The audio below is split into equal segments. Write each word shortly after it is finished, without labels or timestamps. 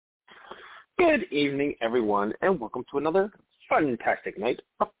Good evening, everyone, and welcome to another fantastic night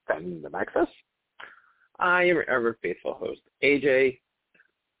of Fandom Access. I am your ever faithful host, AJ.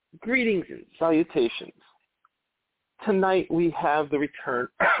 Greetings and salutations. Tonight we have the return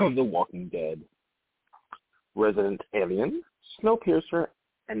of The Walking Dead, Resident Alien, Snowpiercer,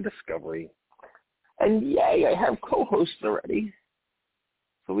 and Discovery. And yay, I have co-hosts already,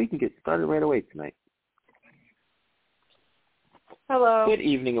 so we can get started right away tonight. Hello. Good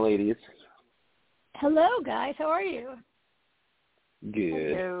evening, ladies. Hello, guys. How are you?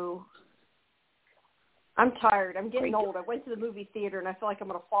 Good. Hello. I'm tired. I'm getting old. I went to the movie theater, and I feel like I'm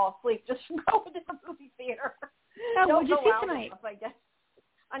going to fall asleep just from going to the movie theater. Oh, what did you see tonight? Enough, I guess.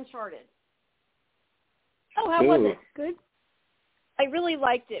 Uncharted. Oh, how was it? Good? I really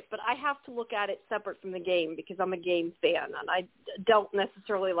liked it, but I have to look at it separate from the game because I'm a game fan, and I don't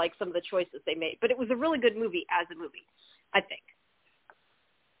necessarily like some of the choices they made. But it was a really good movie as a movie, I think.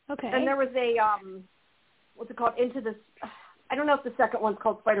 Okay. And there was a, what's it called, I don't know if the second one's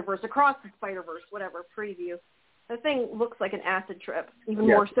called Spider-Verse, Across the Spider-Verse, whatever, preview. The thing looks like an acid trip, even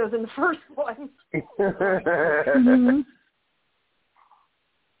more so than the first one. Mm-hmm.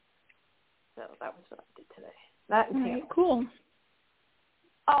 So that was what I did today. That and right, cool.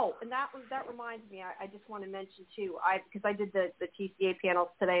 Oh, and that reminds me, I just want to mention, too, because I did the TCA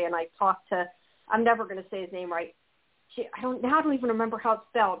panels today, and I talked to, I'm never going to say his name right, I don't even remember how it's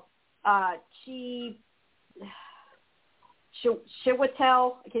spelled. Chiwetel.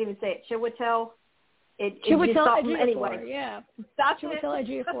 I can't even say it. Chiwetel. Chiwetel Ejiofor. Anyway, Yeah. That's Chiwetel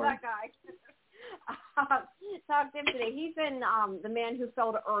Ejiofor. That guy. Talked to him today. He's in The Man Who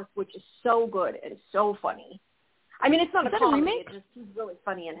Fell to Earth, which is so good and so funny. I mean, it's not a comedy. He's really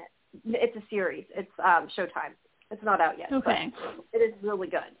funny in it. It's a series. It's Showtime. It's not out yet. Okay. It is really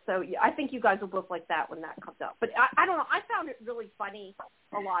good. So yeah, I think you guys will both like that when that comes out. But I don't know. I found it really funny,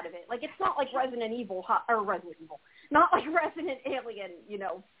 a lot of it. Like, it's not like Resident Evil, not like Resident Alien,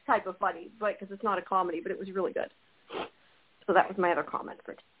 type of funny, but because it's not a comedy, but it was really good. So that was my other comment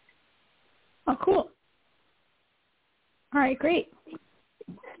for today. Oh, cool. All right, great.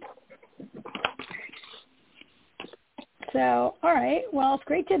 So, all right. Well, it's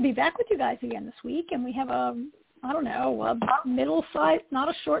great to be back with you guys again this week, and we have a middle-sized, not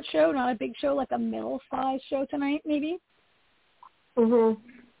a short show, not a big show, like a middle-sized show tonight, maybe? Mm-hmm.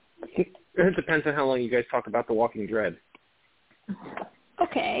 It depends on how long you guys talk about The Walking Dead.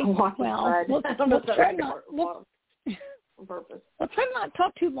 Okay. Well, let's try not to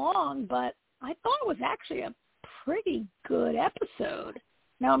talk too long, but I thought it was actually a pretty good episode.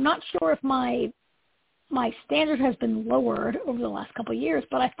 Now, I'm not sure if my standard has been lowered over the last couple of years,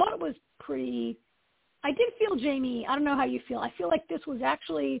 but I thought it was pretty... I did feel, Jamie, I don't know how you feel. I feel like this was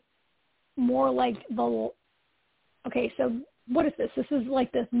actually more like okay, so what is this? This is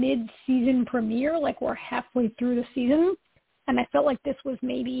like the mid-season premiere, like we're halfway through the season, and I felt like this was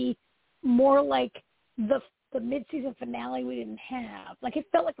maybe more like the mid-season finale we didn't have. Like, it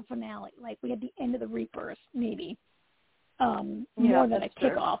felt like a finale, like we had the end of the Reapers, maybe, more than a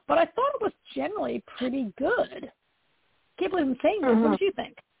kickoff. But I thought it was generally pretty good. Can't believe I'm saying this. What did you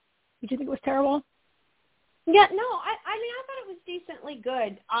think? Did you think it was terrible? Yeah, no, I mean, I thought it was decently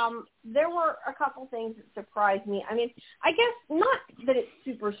good. There were a couple things that surprised me. I mean, I guess not that it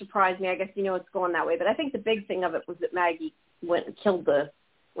super surprised me. I guess, it's going that way. But I think the big thing of it was that Maggie went and killed the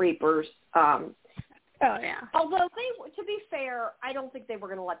Reapers. Oh, yeah. Although, to be fair, I don't think they were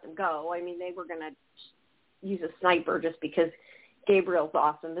going to let them go. I mean, they were going to use a sniper just because Gabriel's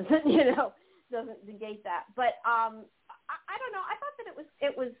awesome. Doesn't negate that. But I don't know. I thought that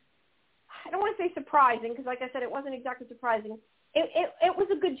it was I don't want to say surprising because, like I said, it wasn't exactly surprising. It was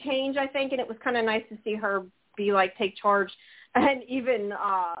a good change, I think, and it was kind of nice to see her take charge and even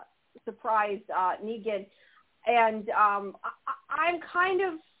surprised Negan. And I'm kind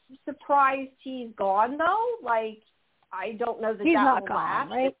of surprised he's gone, though. Like, I don't know that he's that not will gone, last.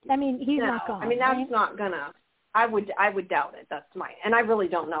 right? I mean, he's not gone. I mean, that's not gonna. I would doubt it. That's and I really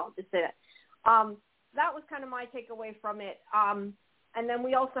don't know to say that. That was kind of my takeaway from it. And then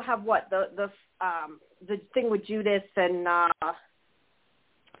we also have the thing with Judith and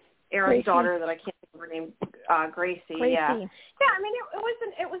Aaron's daughter that I can't remember her name, Gracie. Yeah. I mean,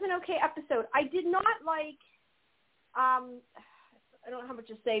 it was an okay episode. I did not like. I don't know how much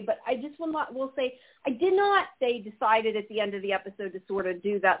to say, but I just will say I did not. They decided at the end of the episode to sort of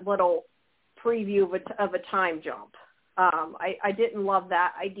do that little preview of a time jump. I didn't love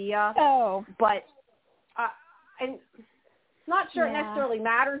that idea. Oh, but and. Not sure it necessarily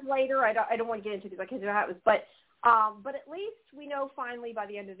matters later. I don't want to get into it because I can't know how it was. But at least we know finally by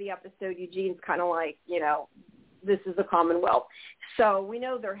the end of the episode, Eugene's kind of like, this is the Commonwealth. So we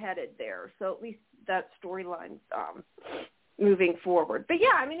know they're headed there. So at least that storyline's moving forward. But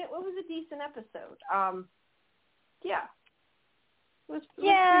yeah, I mean, it was a decent episode. Yeah. It was pretty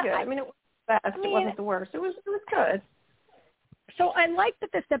good. I mean, it was the best. It wasn't the worst. It was good. So I like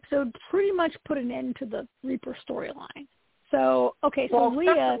that this episode pretty much put an end to the Reaper storyline. So, okay, so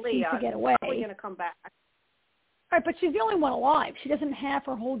Leah seems to get away. She's probably going to come back. All right, but she's the only one alive. She doesn't have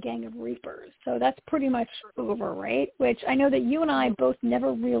her whole gang of Reapers. So that's pretty much over, right? Which I know that you and I both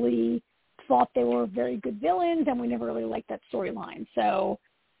never really thought they were very good villains, and we never really liked that storyline. So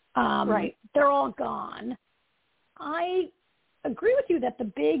they're all gone. I agree with you that the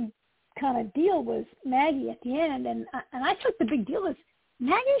big kind of deal was Maggie at the end, and I think the big deal is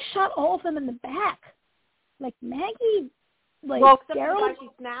Maggie shot all of them in the back. Like Maggie, except Daryl, the guy she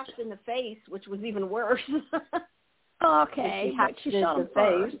smashed in the face, which was even worse. Okay, but she shot him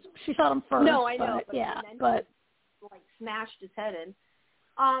first. She shot him first. No, I know. But smashed his head in.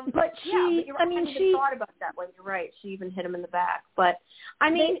 But she, I mean, she thought about that one. You're right. She even hit him in the back. But I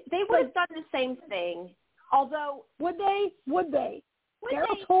mean, they would have done the same thing. Although, would they?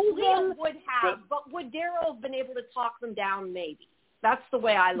 Daryl told them. Would have, but would Daryl have been able to talk them down? Maybe. That's the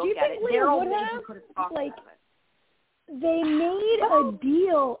way I look at it. Daryl maybe could have talked them down. They made a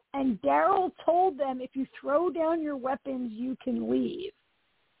deal, and Daryl told them, if you throw down your weapons, you can leave.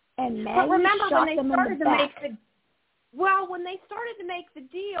 And Maggie shot them in the back. When they started to make the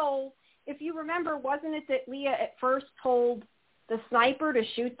deal, if you remember, wasn't it that Leah at first told the sniper to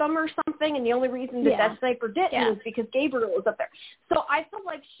shoot them or something, and the only reason that sniper didn't was because Gabriel was up there. So I feel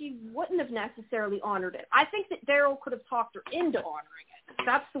like she wouldn't have necessarily honored it. I think that Daryl could have talked her into honoring it.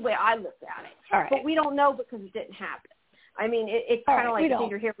 That's the way I looked at it. All right. But we don't know because it didn't happen. I mean, it's kind of like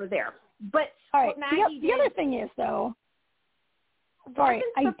either here or there. But what Maggie the other thing is, though, I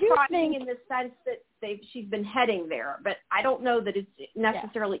do think in the sense that she's been heading there, but I don't know that it's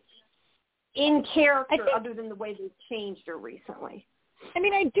necessarily in character other than the way they've changed her recently. I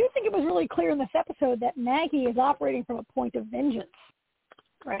mean, I do think it was really clear in this episode that Maggie is operating from a point of vengeance,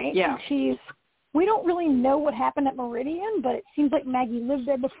 right? Yeah. And we don't really know what happened at Meridian, but it seems like Maggie lived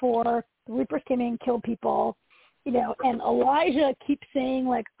there before. The Reapers came in and killed people. You know, and Elijah keeps saying,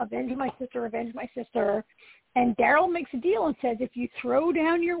 like, avenge my sister, avenge my sister. And Daryl makes a deal and says, if you throw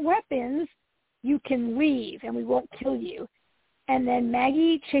down your weapons, you can leave and we won't kill you. And then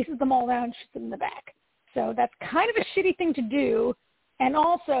Maggie chases them all down and shoots them in the back. So that's kind of a shitty thing to do. And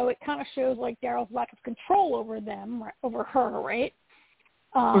also it kind of shows, like, Daryl's lack of control over them, over her, right?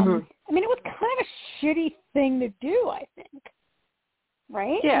 I mean, it was kind of a shitty thing to do, I think.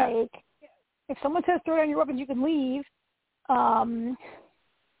 Right? Yeah. Like, if someone says throw down your weapons, you can leave, and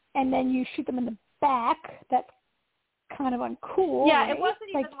then you shoot them in the back, that's kind of uncool. Yeah, right? It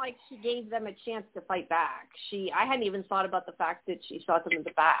wasn't even like she gave them a chance to fight back. I hadn't even thought about the fact that she shot them in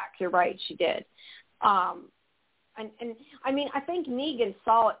the back. You're right, she did. And I mean, I think Negan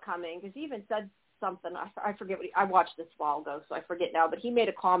saw it coming because he even said something. I forget I watched this a while ago, so I forget now. But he made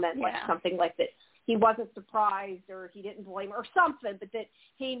a comment like something like that. He wasn't surprised or he didn't blame her or something, but that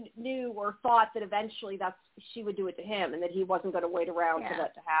he knew or thought that eventually she would do it to him and that he wasn't going to wait around for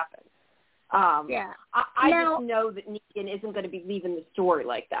that to happen. I just know that Negan isn't going to be leaving the story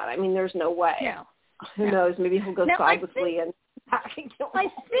like that. I mean, there's no way. No. Who knows? Maybe he'll go side with Leah. I think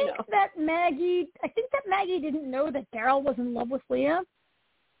that Maggie didn't know that Daryl was in love with Leah,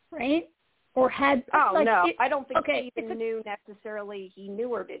 right? Or had I don't think she even knew necessarily he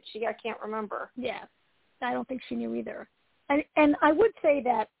knew her, did she? I can't remember. Yeah, I don't think she knew either. And I would say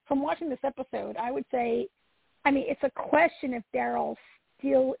that from watching this episode, I would say, I mean, it's a question if Daryl's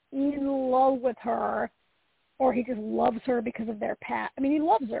still in love with her or he just loves her because of their past. I mean, he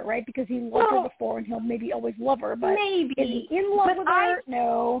loves her, right? Because he loved her before and he'll maybe always love her. But maybe. Is he in love with her?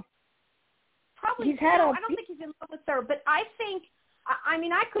 No. Probably. I don't think he's in love with her, but I think, I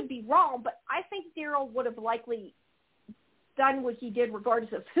mean, I could be wrong, but I think Daryl would have likely done what he did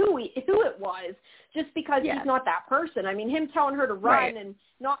regardless of who it was, just because he's not that person. I mean, him telling her to run and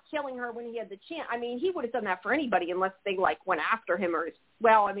not killing her when he had the chance, I mean, he would have done that for anybody unless they, went after him or,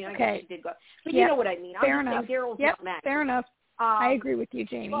 I mean, I guess he did go. But you know what I mean. Fair enough. Daryl's not mad. Fair enough. I agree with you,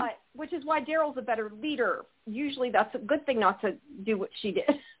 Jamie. But, which is why Daryl's a better leader. Usually that's a good thing not to do what she did.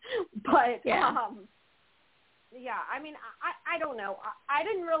 But, I mean, I don't know. I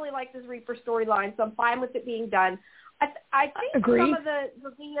didn't really like this Reaper storyline, so I'm fine with it being done. I think some of the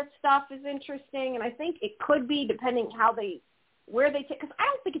Leah stuff is interesting, and I think it could be depending where they take, because I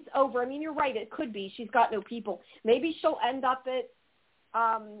don't think it's over. I mean, you're right, it could be. She's got no people. Maybe she'll end up at,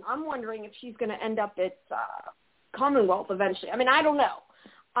 I'm wondering if she's going to end up at Commonwealth eventually. I mean, I don't know.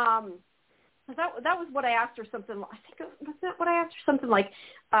 because that was what I asked her something. I think was that what I asked her something like,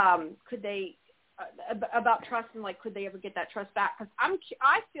 could they about trust and like could they ever get that trust back? Because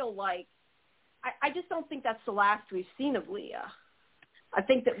I feel like I just don't think that's the last we've seen of Leah. I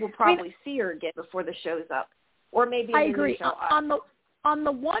think that we'll probably see her again before the show's up, or maybe I agree. Show On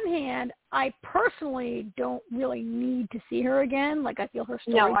the one hand, I personally don't really need to see her again. Like I feel her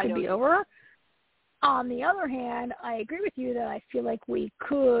story could be over. On the other hand, I agree with you that I feel like we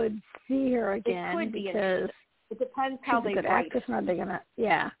could see her again because it depends how they write it. Are they gonna?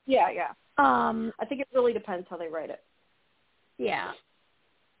 Yeah. I think it really depends how they write it. Yeah.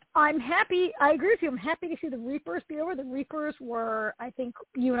 I'm happy. I agree with you. I'm happy to see the Reapers be over. The Reapers were, I think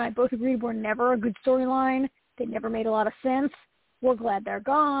you and I both agreed, were never a good storyline. They never made a lot of sense. We're glad they're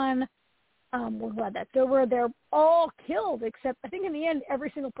gone. We're glad that's over. They're all killed except, I think in the end, every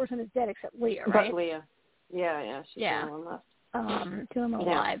single person is dead except Leah, right? But Leah. Yeah. She's the only one left. Two of them are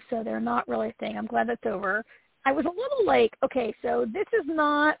alive, so they're not really a thing. I'm glad that's over. I was a little like, okay, so this is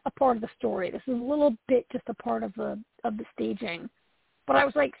not a part of the story. This is a little bit just a part of the staging. But I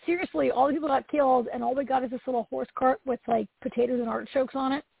was like, seriously, all the people got killed, and all we got is this little horse cart with, like, potatoes and artichokes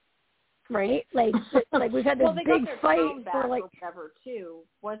on it, right? Like we've had this big fight for, like... whatever, too.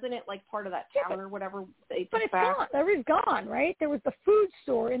 Wasn't it, like, part of that town or whatever? But it's gone. Everything's gone, right? There was the food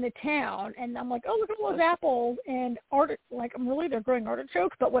store in the town, and I'm like, oh, look at all those apples, and they're growing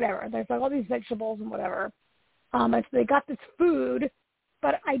artichokes, but whatever. There's, like, all these vegetables and whatever. And so they got this food,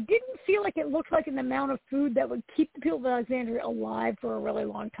 but I didn't feel like it looked like an amount of food that would keep the people of Alexandria alive for a really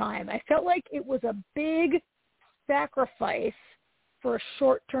long time. I felt like it was a big sacrifice for a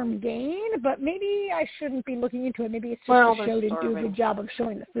short-term gain, but maybe I shouldn't be looking into it. Maybe it's just the show didn't do a good job of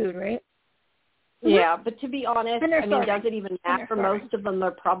showing the food, right? Yeah, but to be honest, does it even matter? Most of them, they're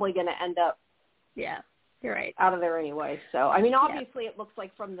probably going to end up you're right. out of there anyway. So, I mean, obviously it looks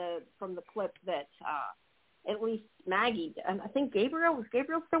like from the clip that at least Maggie, and I think was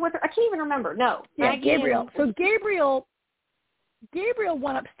Gabriel still with her? I can't even remember. No. Yeah, Maggie Gabriel. So Gabriel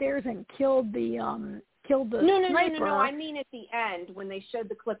went upstairs and killed the sniper. No. I mean at the end when they showed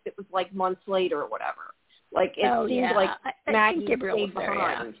the clip that was like months later or whatever. Like it seemed like Maggie stayed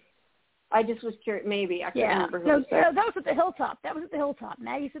behind. I just was curious. Maybe I can't remember who was there. No, that was at the hilltop. Maggie's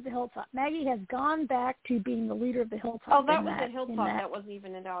at the hilltop. Maggie has gone back to being the leader of the hilltop. Oh, that was the hilltop. That wasn't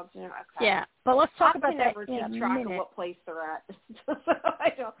even in Alexandria. Okay. Yeah, but let's talk about that in a minute. I can never keep track of what place they're at. I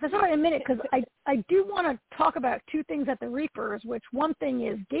don't. That's not in a minute because I do want to talk about two things at the Reapers. Which one thing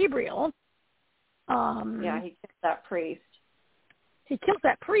is Gabriel. He killed that priest. He killed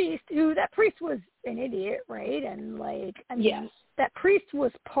that priest. That priest was an idiot, right? And yes. That priest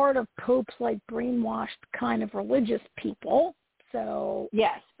was part of Pope's brainwashed kind of religious people. So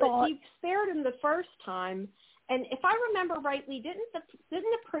yes, but he spared him the first time. And if I remember rightly, didn't the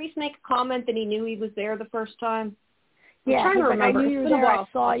priest make a comment that he knew he was there the first time? Yeah, I knew you were there. I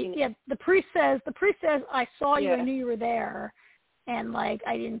saw you. Yeah, the priest says, I saw you. I knew you were there, and I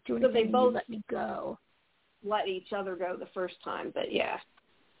didn't do anything. So they both let me go. Let each other go the first time, but yeah.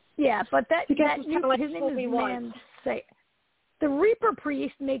 Yeah, but his name is say. The Reaper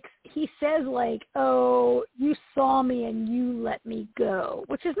priest says oh, you saw me and you let me go,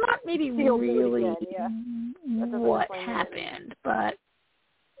 which is not maybe really what happened, but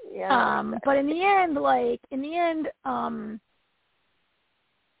but in the end,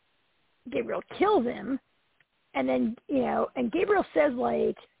 Gabriel kills him, and then and Gabriel says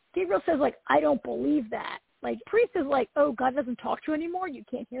I don't believe that. Priest is oh, God doesn't talk to you anymore. You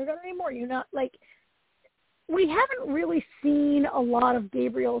can't hear God anymore. You're not we haven't really seen a lot of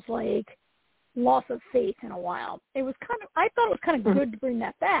Gabriel's loss of faith in a while. I thought it was kind of good to bring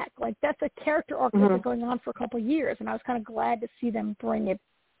that back. That's a character arc that's been going on for a couple of years, and I was kind of glad to see them bring it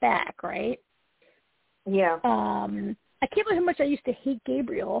back, right? Yeah. I can't believe how much I used to hate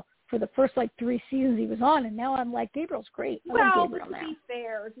Gabriel for the first 3 seasons he was on, and now I'm Gabriel's great. I like Gabriel to now. Be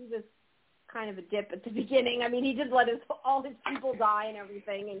fair, he was kind of a dip at the beginning. I mean, he did let all his people die and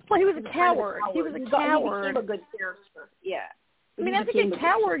everything. And he was a coward. He was a coward. He became a good character. Yeah. I mean, I think a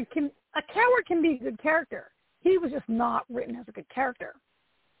coward can be a good character. He was just not written as a good character.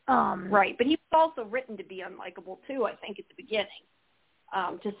 Right, but he was also written to be unlikable too. I think at the beginning,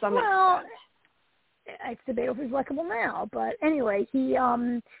 to some extent. It's debatable if he's likable now, but anyway, he's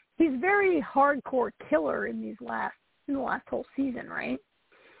very hardcore killer in the last whole season, right?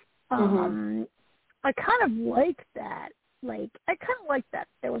 I kind of like that.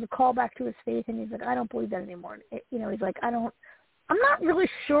 There was a callback to his faith, and he's I don't believe that anymore. He's I'm not really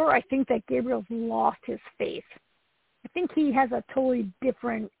sure. I think that Gabriel's lost his faith. I think he has a totally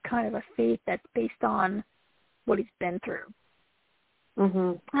different kind of a faith that's based on what he's been through.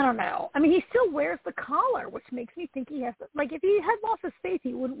 I don't know. I mean, he still wears the collar, which makes me think he has to, like, if he had lost his faith,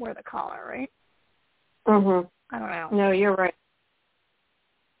 he wouldn't wear the collar, right? I don't know. No, you're right.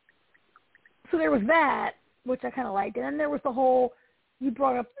 So there was that, which I kind of liked. And then there was the whole, you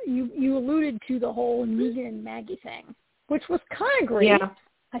brought up, you alluded to the whole Negan and Maggie thing, which was kind of great, I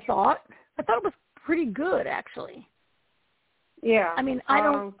thought. I thought it was pretty good, actually. Yeah. I mean,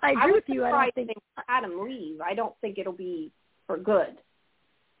 I agree with you. I don't think Adam leave. I don't think it'll be for good.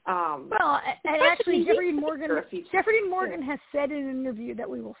 Well, and actually, Jeffrey Dean Morgan has said in an interview that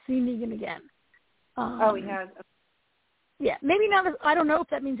we will see Negan again. He has. Yeah, maybe not. I don't know if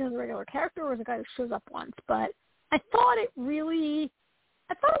that means as a regular character or as a guy who shows up once, but I thought it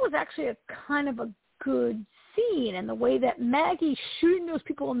was actually a kind of a good scene, and the way that Maggie shooting those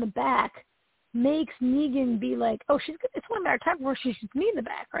people in the back makes Negan be like, oh, it's one matter of time before she shoots me in the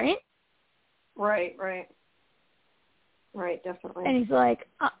back, right? Right, definitely. And he's like,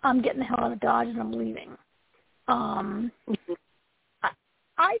 I'm getting the hell out of Dodge and I'm leaving. I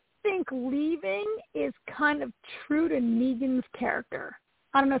think leaving is kind of true to Negan's character.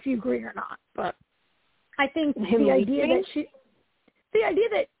 I don't know if you agree or not, but I think the idea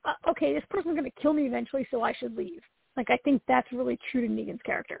that okay, this person's going to kill me eventually, so I should leave. Like, I think that's really true to Negan's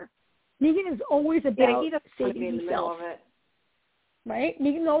character. Negan is always about saving himself. Right?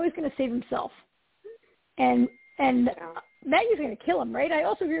 Negan's always going to save himself. And Maggie's going to kill him, right? I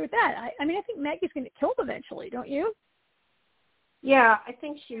also agree with that. I mean, I think Maggie's going to kill him eventually, don't you? Yeah, I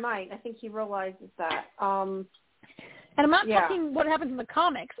think she might. I think he realizes that. And I'm not talking what happens in the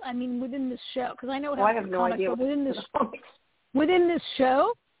comics. I mean, within this show, because I know what happens in the comics, but within this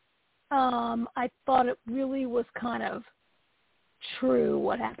show, I thought it really was kind of true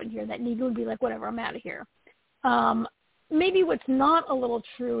what happened here, that Negan would be like, whatever, I'm out of here. Maybe what's not a little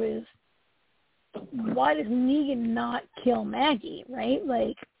true is, why does Negan not kill Maggie, right?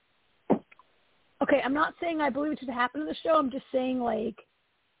 Like, okay, I'm not saying I believe it should happen in the show. I'm just saying, like,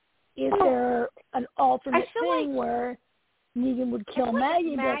 is there an alternate thing where Negan would kill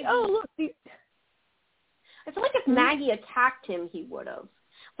Maggie and be like, oh, look. I feel like if Maggie attacked him, he would have.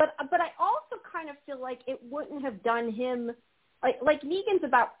 But I also kind of feel like it wouldn't have done him, like Negan's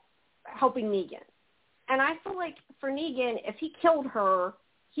about helping Negan. And I feel like for Negan, if he killed her,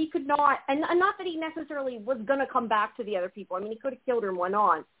 he could not, and not that he necessarily was going to come back to the other people. I mean, he could have killed her and went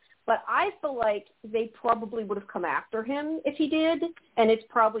on. But I feel like they probably would have come after him if he did, and it's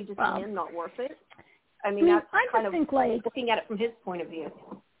probably just him not worth it. I mean, that's kind of looking at it from his point of view.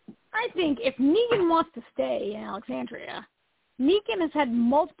 I think if Negan wants to stay in Alexandria, Negan has had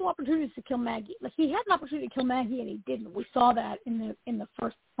multiple opportunities to kill Maggie. Like, he had an opportunity to kill Maggie, and he didn't. We saw that in the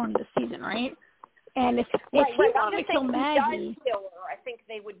first part of the season, right? And if he wanted to kill Maggie, I think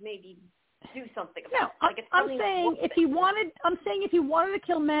they would maybe do something about it. I'm saying if he wanted to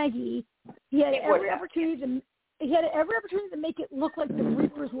kill Maggie, he had every opportunity to make it look like the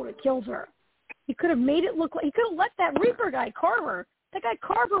Reapers would have killed her. He could have made it look like, he could have let that Reaper guy, Carver. That guy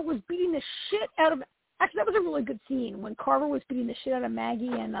Carver was beating the shit out of. Actually, that was a really good scene when Carver was beating the shit out of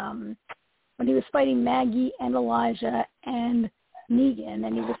Maggie, and when he was fighting Maggie and Elijah and Negan,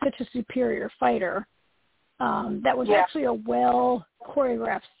 and he was such a superior fighter. That was actually a well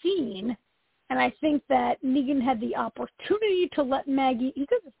choreographed scene, and I think that Negan had the opportunity to let Maggie. He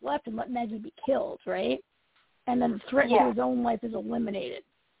could have just left and let Maggie be killed, right? And then the threat to his own life is eliminated.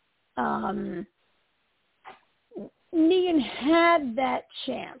 Negan had that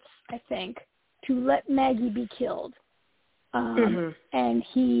chance, I think, to let Maggie be killed, and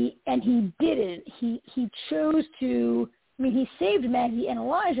he didn't. He chose to. I mean, he saved Maggie and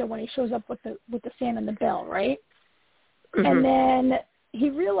Elijah when he shows up with the sand and the bell, right? And then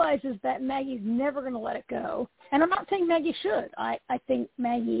he realizes that Maggie's never going to let it go. And I'm not saying Maggie should. I think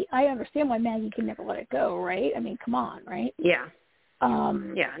Maggie. I understand why Maggie can never let it go, right? I mean, come on, right? Yeah.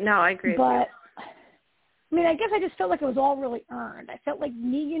 No, I agree. But with you. I mean, I guess I just felt like it was all really earned. I felt like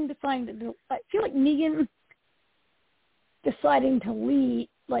Negan deciding to leave,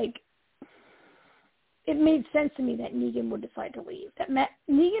 like, it made sense to me that Negan would decide to leave. That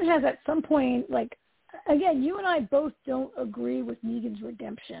Negan has at some point, like, again, you and I both don't agree with Negan's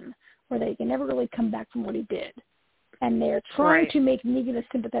redemption, where they can never really come back from what he did. And they're trying to make Negan a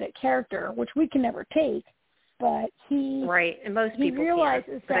sympathetic character, which we can never take. But he and most people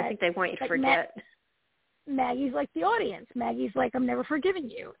realizes but that, I think they want you to forget. Maggie's like the audience. Maggie's like, I'm never forgiving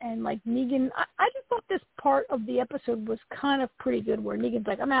you. And like Negan, I just thought this part of the episode was kind of pretty good, where Negan's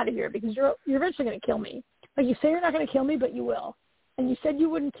like, I'm out of here because you're eventually going to kill me. Like, you say you're not going to kill me, but you will. And you said you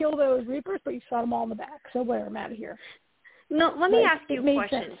wouldn't kill those Reapers, but you shot them all in the back. So whatever, I'm out of here. No, let me ask you a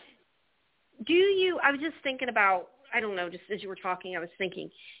question. Sense. I was just thinking about I don't know, just as you were talking, I was thinking,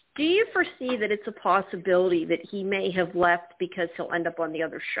 do you foresee that it's a possibility that he may have left because he'll end up on the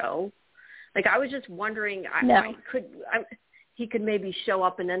other show? Like, I was just wondering, he could maybe show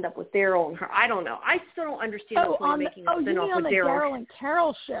up and end up with Daryl and her. I don't know. I still don't understand the point of making a spinoff with Daryl. You mean on the Daryl and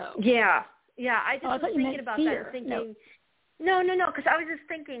Carol show? Yeah. I just was thinking about that and thinking, no, because I was just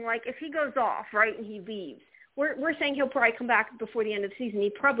thinking, like, if he goes off, right, and he leaves, we're saying he'll probably come back before the end of the season. He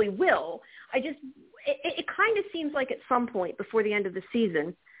probably will. It kind of seems like at some point before the end of the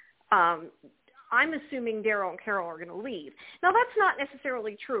season, I'm assuming Daryl and Carol are going to leave. Now, that's not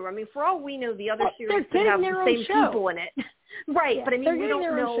necessarily true. I mean, for all we know, the other series could have the same people in it. Right, yeah, but I mean, we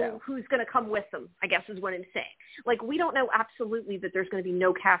don't know who's going to come with them, I guess is what I'm saying. Like, we don't know absolutely that there's going to be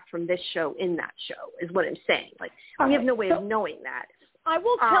no cast from this show in that show is what I'm saying. Like, we have no way of knowing that. I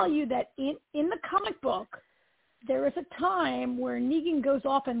will tell you that in the comic book, there is a time where Negan goes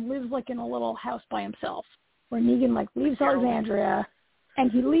off and lives, like, in a little house by himself, where Negan, like, leaves Alexandria,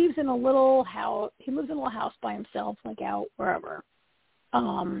 and he lives in a little house. He lives in a little house by himself, like, out wherever.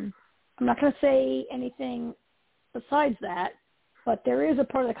 I'm not going to say anything besides that, but there is a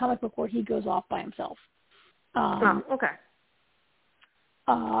part of the comic book where he goes off by himself. Okay.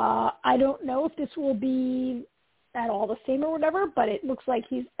 I don't know if this will be at all the same or whatever, but it looks like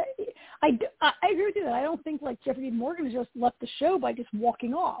he's. I agree with you that I don't think like Jeffrey Dean Morgan has just left the show by just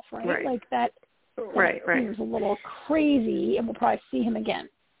walking off, right? Like that. Right. Seems a little crazy, and we'll probably see him again.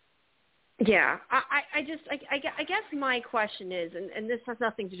 Yeah, I guess my question is, and this has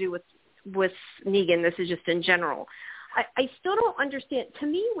nothing to do with Negan. This is just in general. I still don't understand. To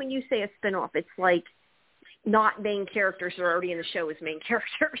me, when you say a spinoff, it's like not main characters who are already in the show as main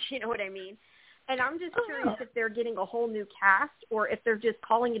characters. You know what I mean? And I'm just curious if they're getting a whole new cast or if they're just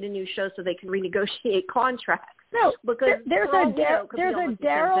calling it a new show so they can renegotiate contracts. No, because there's a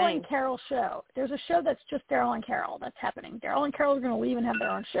Daryl and Carol show. There's a show that's just Daryl and Carol that's happening. Daryl and Carol are going to leave and have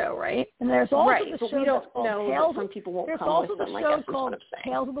their own show, right? And there's also the show that's called Tales. Some people won't there's come also with them, the show called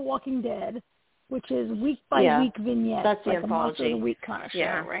Tales of the Walking Dead, which is week by week vignettes. That's like the a Monster of the anthology. Week kind of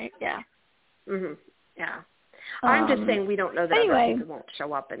show, right? Yeah. Mhm. Yeah. I'm just saying we don't know that other people won't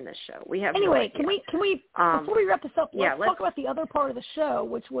show up in this show. We have no idea. Can we before we wrap this up, let's talk about the other part of the show,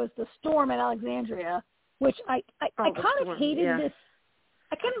 which was the storm at Alexandria, which I kind of hated this.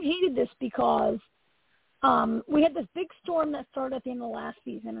 I kind of hated this because we had this big storm that started at the end of the last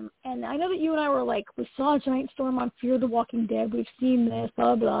season, and I know that you and I were like, we saw a giant storm on Fear the Walking Dead. We've seen this,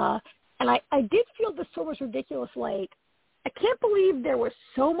 blah, blah. And I did feel the storm was ridiculous. Like, I can't believe there was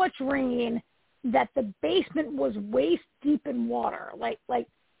so much rain that the basement was waist deep in water. Like,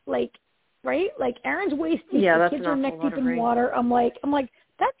 right? Like Aaron's waist deep, the kids are neck deep in water. I'm like,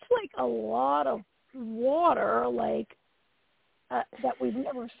 that's like a lot of water, like, that we've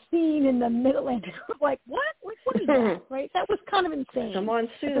never seen in the Mid-Atlantic. Like, what? Like, what is that, right? That was kind of insane. The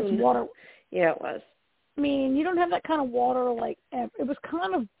monsoon. Water. Yeah, it was. I mean, you don't have that kind of water, like, it was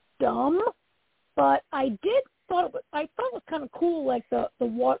kind of dumb, but I thought it was kind of cool, like the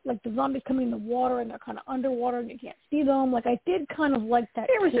water, like the zombies coming in the water and they're kind of underwater and you can't see them. Like, I did kind of like that.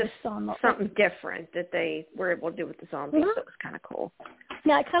 There was just something different that they were able to do with the zombies. That was kind of cool.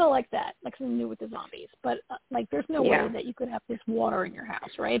 Yeah, I kind of like that, like something new with the zombies. But like, there's no way that you could have this water in your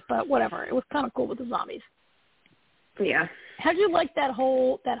house, right? But whatever, it was kind of cool with the zombies. Yeah. How'd you like that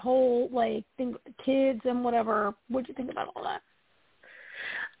whole like thing with the kids and whatever? What'd you think about all that?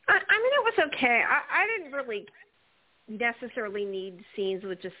 I mean, it was okay. I didn't really necessarily need scenes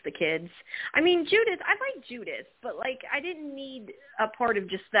with just the kids. I mean, Judith, I like Judith, but, like, I didn't need a part of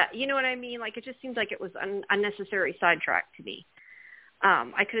just that. You know what I mean? Like, it just seems like it was an unnecessary sidetrack to me.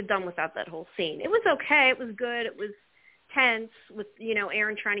 I could have done without that whole scene. It was okay. It was good. It was tense with,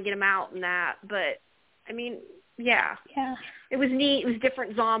 Aaron trying to get him out and that. But, I mean, yeah. It was neat. It was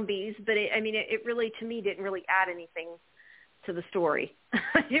different zombies, but, it really, to me, didn't really add anything to the story.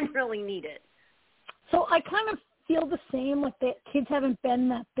 I didn't really need it. So I kind of feel the same, like the kids haven't been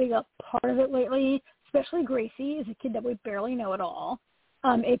that big a part of it lately, especially Gracie is a kid that we barely know at all.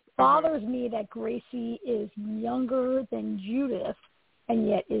 It bothers me that Gracie is younger than Judith and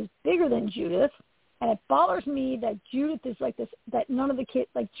yet is bigger than Judith. And it bothers me that Judith is like this, that none of the kids,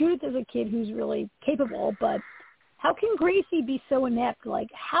 like Judith is a kid who's really capable, but how can Gracie be so inept? Like,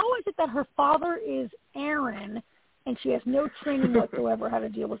 how is it that her father is Aaron and she has no training whatsoever how to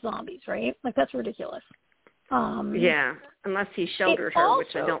deal with zombies, right? Like, that's ridiculous. Yeah, unless he sheltered her,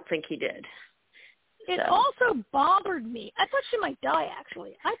 which I don't think he did. It also bothered me. I thought she might die,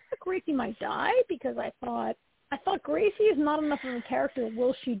 actually. I thought Gracie might die because I thought Gracie is not enough of a character.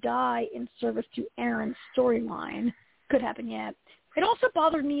 Will she die in service to Aaron's storyline? Could happen yet. it also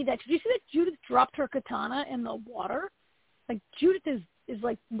bothered me that, did you see that Judith dropped her katana in the water? Like, Judith is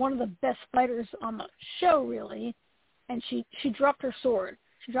like one of the best fighters on the show, really, and she dropped her sword.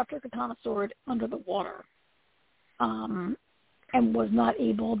 She dropped her katana sword under the water, and was not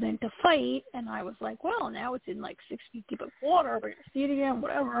able then to fight. And I was like, well, now it's in like 6 feet deep of water. We're going to see it again,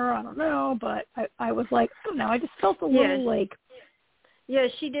 whatever. I don't know. But I was like, I don't know. I just felt a little like. Yeah,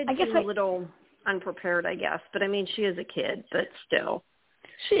 she did seem a little unprepared, I guess. But, I mean, she is a kid, but still.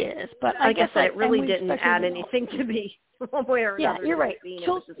 She is. But I guess it really didn't add anything to me one way or another. Yeah, you're right.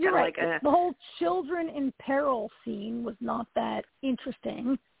 You're right. The whole children in peril scene was not that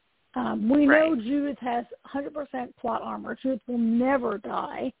interesting. We know Judith has 100% plot armor. Judith will never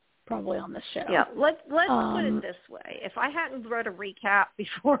die, probably, on this show. Yeah, let's put it this way. If I hadn't read a recap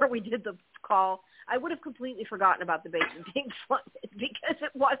before we did the call, I would have completely forgotten about the basement being flooded because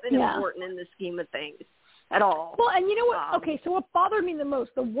it wasn't important in the scheme of things at all. Well, and you know what? Okay, so what bothered me the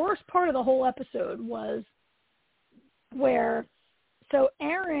most, the worst part of the whole episode was where, so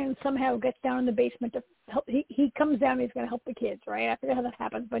Aaron somehow gets down in the basement to help. He comes down and he's going to help the kids, right? I forget how that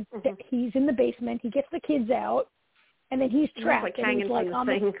happens, but he's in the basement. He gets the kids out, and then he's trapped. Like hanging from the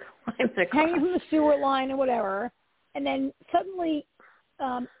thing. Hanging from the sewer line or whatever. And then suddenly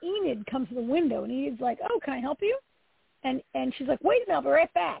Enid comes to the window, and Enid's like, oh, can I help you? And she's like, wait a minute, I'll be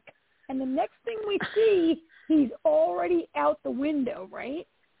right back. And the next thing we see, he's already out the window, right?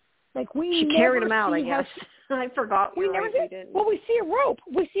 Like she carried him out, I guess. I forgot. We see a rope.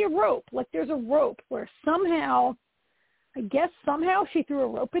 We see a rope. Like there's a rope where somehow she threw a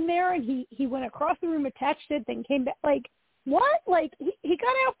rope in there, and he went across the room, attached it, then came back. Like what? Like he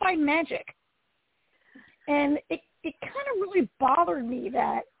got out by magic. And it kind of really bothered me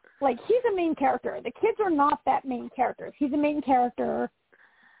that, like, he's a main character. The kids are not that main characters. He's a main character,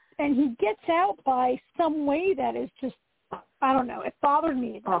 and he gets out by some way that is just, I don't know. It bothered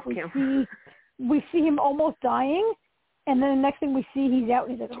me that we see him almost dying, and then the next thing we see, he's out,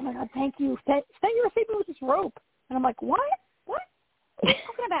 and he's like, oh, my God, thank you. Thank you for saving me with this rope. And I'm like, what? What are you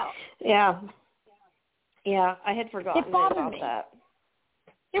talking about? Yeah, I had forgotten about that.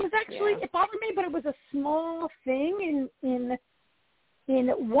 It was actually, it bothered me, but it was a small thing in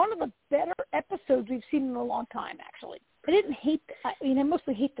one of the better episodes we've seen in a long time, actually. I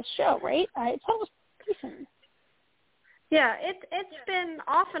mostly hate the show, right? I thought it was decent. Yeah, it's been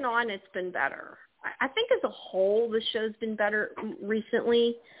off and on. It's been better. I think as a whole, the show's been better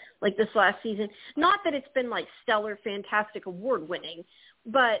recently, like this last season. Not that it's been like stellar, fantastic, award-winning,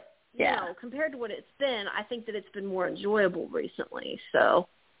 but you know, compared to what it's been, I think that it's been more enjoyable recently. So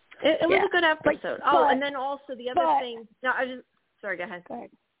it was a good episode. And then also the other thing. No, sorry. Go ahead. I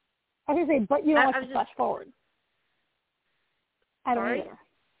was gonna say, but you don't like the flash forward. I don't either.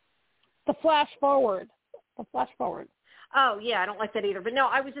 The flash forward. Oh, yeah, I don't like that either. But no,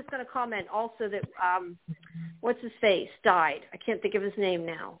 I was just going to comment also that, what's his face, died. I can't think of his name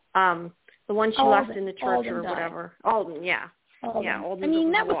now. The one she left in the church or whatever. Alden, yeah. Alden. Yeah, Alden. I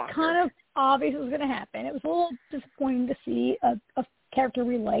mean, that was kind of obvious it was going to happen. It was a little disappointing to see a character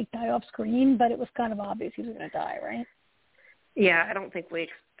we liked die off screen, but it was kind of obvious he was going to die, right? Yeah, I don't think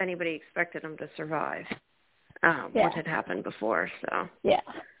anybody expected him to survive what had happened before, so.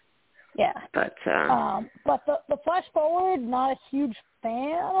 Yeah. But the flash forward, not a huge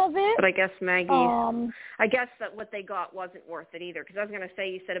fan of it. But I guess Maggie, I guess that what they got wasn't worth it either. Because I was going to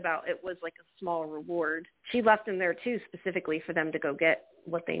say, you said about it was like a small reward. She left them there too, specifically for them to go get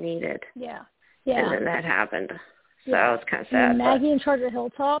what they needed. Yeah. And then that happened. So it was kind of sad. Maggie in charge of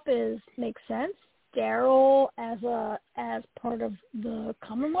Hilltop makes sense. Daryl as part of the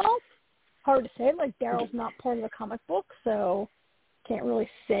Commonwealth. Hard to say. Like Daryl's not part of the comic book, so. Can't really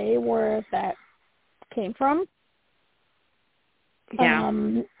say where that came from. Yeah.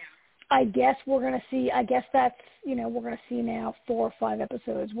 I guess we're going to see, that's, we're going to see now 4 or 5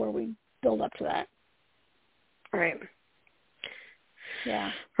 episodes where we build up to that. Right.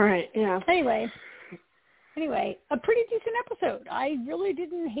 Yeah. Right, yeah. Anyway, a pretty decent episode. I really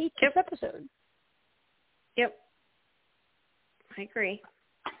didn't hate this episode. Yep. I agree.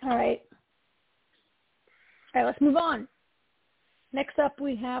 All right, let's move on. Next up,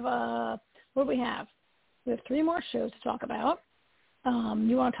 we have what do we have? We have 3 more shows to talk about.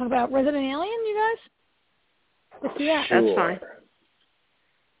 You want to talk about Resident Alien, you guys? Let's do that. That's fine.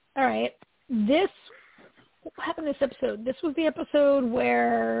 All right. What happened in this episode? This was the episode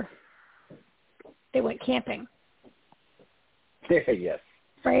where they went camping. Yes.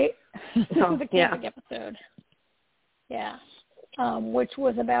 Right? This was the camping episode. Yeah. Which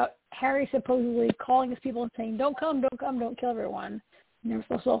was about Harry supposedly calling his people and saying, don't come, don't kill everyone. And there was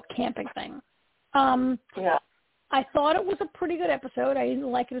this little camping thing. I thought it was a pretty good episode. I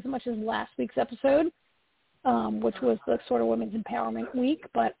didn't like it as much as last week's episode, which was the sort of Women's Empowerment Week,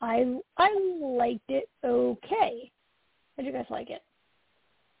 but I liked it okay. How did you guys like it?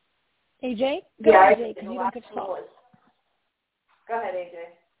 AJ? Go yeah, AJ, because you don't get to talk. Go ahead, AJ.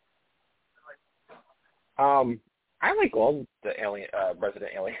 I like all the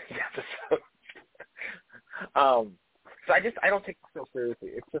Resident Alien episodes. So I don't take it so seriously.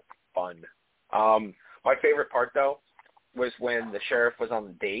 It's just fun. My favorite part though was when the sheriff was on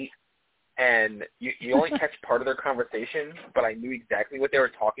the date, and you only catch part of their conversation, but I knew exactly what they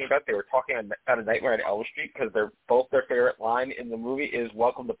were talking about. They were talking about A Nightmare on Elm Street because both their favorite line in the movie is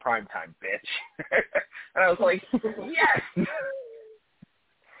 "Welcome to Primetime, bitch," and I was like, yes.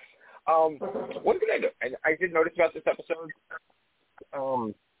 One thing I did notice about this episode,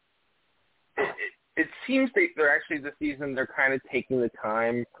 it seems they're actually this season they're kind of taking the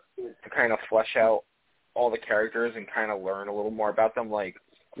time to kind of flesh out all the characters and kind of learn a little more about them. Like,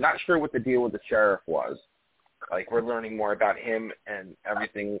 not sure what the deal with the sheriff was. Like, we're learning more about him and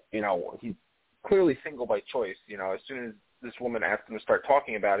everything. You know, he's clearly single by choice. You know, as soon as this woman asked him to start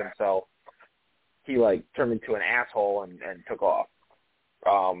talking about himself, he like turned into an asshole and took off.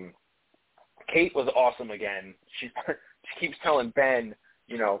 Kate was awesome again. She keeps telling Ben,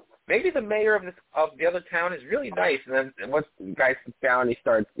 you know, maybe the mayor of the other town is really nice. And then once the guy sits down, he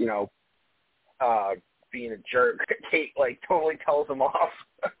starts, you know, being a jerk. Kate like totally tells him off.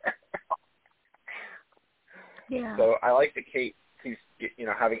 Yeah. So I like that Kate keeps, you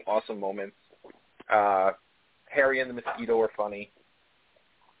know, having awesome moments. Harry and the mosquito were funny.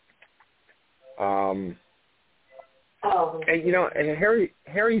 And you know, and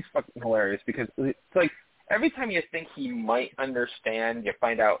Harry's fucking hilarious because it's like every time you think he might understand, you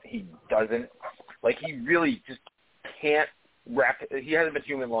find out he doesn't. Like he really just can't he hasn't been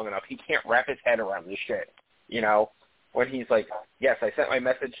human long enough. He can't wrap his head around this shit. You know, when he's like, yes, I sent my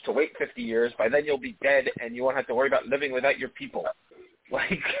message to wait 50 years. By then you'll be dead and you won't have to worry about living without your people.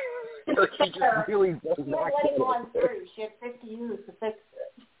 Like he just really does not get it. She had 50 years to fix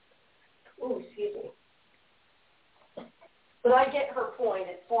it. Oh, excuse me. But I get her point.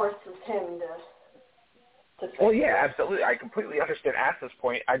 It forces him to fix Well, yeah, it. absolutely. I completely understand Asa's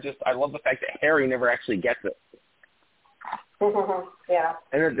point. I love the fact that Harry never actually gets it. Yeah.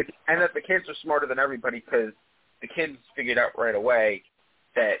 And that the kids are smarter than everybody because the kids figured out right away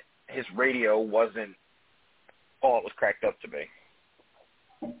that his radio wasn't all it was cracked up to be.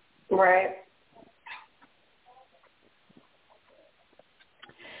 Right.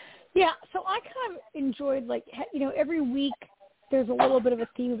 Yeah, so I kind of enjoyed, like, you know, every week there's a little bit of a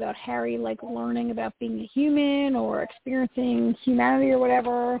theme about Harry, like, learning about being a human or experiencing humanity or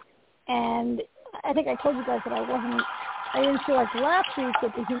whatever. And I think I told you guys that I didn't feel like last week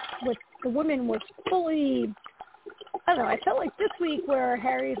with the women was fully, I don't know, I felt like this week where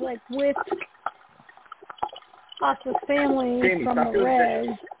Harry's, like, with Asa's family Jamie, from the res.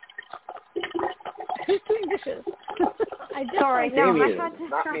 Who's doing dishes? Sorry, no, Jamie I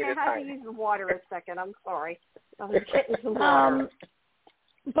had to use the water a second. I'm sorry. I was getting some water.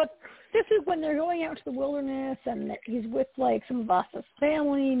 But this is when they're going out to the wilderness, and he's with, like, some of Asa's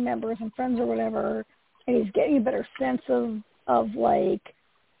family members and friends or whatever, and he's getting a better sense of like,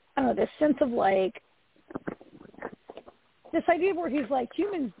 I don't know, this sense of, like, this idea where he's like,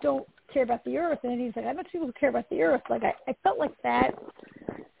 humans don't care about the earth, and he's like, I bet people who care about the earth. Like, I felt like that.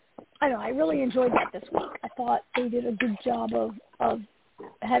 I don't know, I really enjoyed that this week. I thought they did a good job of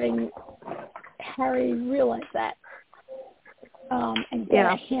having Harry realize that and get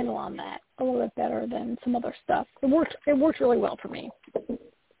a handle on that a little bit better than some other stuff. It worked really well for me.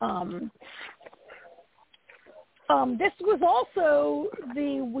 This was also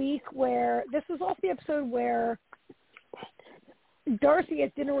the episode where Darcy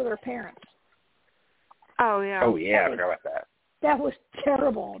at dinner with her parents. Oh, yeah. Oh, yeah, I forgot about that. That was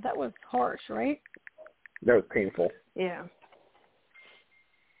terrible. That was harsh, right? That was painful. Yeah.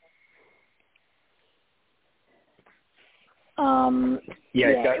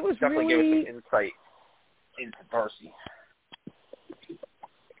 It was definitely really... gave us some insight into Darcy.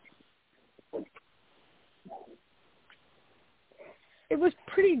 It was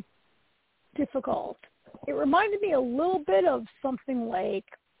pretty difficult. It reminded me a little bit of something like,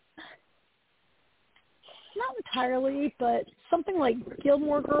 not entirely, but something like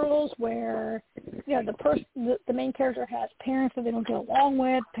Gilmore Girls, where, you know, the main character has parents that they don't get along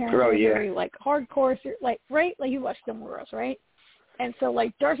with. Parents are very, like, hardcore, like, right? Like, you watch Gilmore Girls, right? And so,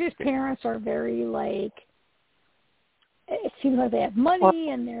 like, Darcy's parents are very, like, it seems like they have money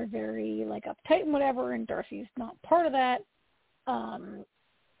and they're very, like, uptight and whatever, and Darcy's not part of that.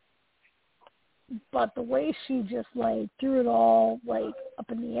 but the way she just, like, threw it all, like, up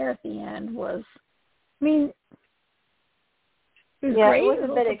in the air at the end was, I mean, it was great. It was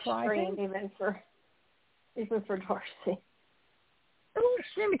a bit surprising. extreme, even for Darcy. A little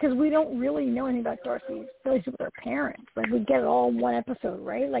extreme because we don't really know anything about Darcy's relationship with her parents. Like, we get it all in one episode,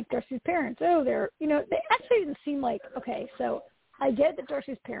 right? Like, Darcy's parents, they're, they actually didn't seem like, okay, so I get that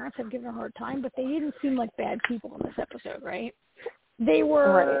Darcy's parents have given her a hard time, but they didn't seem like bad people in this episode, right? They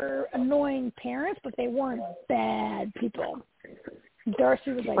were annoying parents, but they weren't bad people.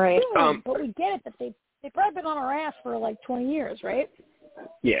 Darcy was like, but we get it that they've probably been on our ass for like 20 years, right?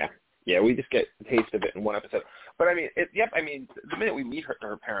 Yeah, we just get a taste of it in one episode. But I mean, the minute we meet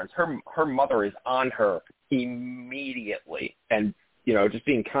her parents, her mother is on her immediately, and just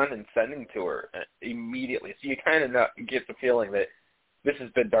being condescending to her immediately. So you kind of get the feeling that this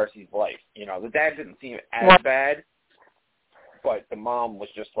has been Darcy's life. The dad didn't seem as bad, but the mom was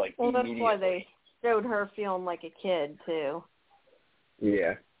just like immediately. That's why they showed her feeling like a kid too.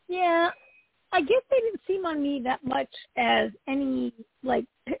 Yeah. Yeah, I guess they didn't seem on me that much as any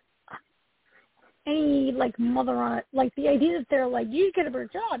mother on it. Like, the idea that they're like, you should get a better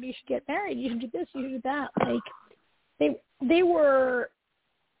job, you should get married, you should do this, you should do that. Like, they were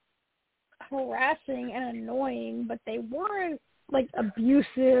harassing and annoying, but they weren't, like,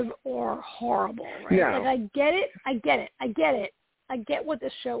 abusive or horrible, right? No. Like, I get what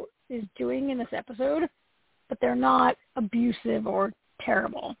this show is doing in this episode, but they're not abusive or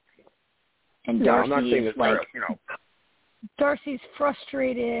terrible. And Darcy, I'm not saying like, Darcy's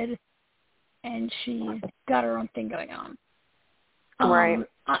frustrated, and she's got her own thing going on. Right.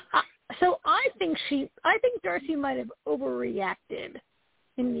 So I think Darcy might have overreacted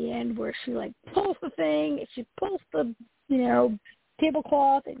in the end, where she, like, pulls the thing, she pulls the,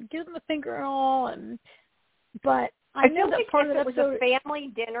 tablecloth and gives them a finger and all, but I know that part of the episode, if it was a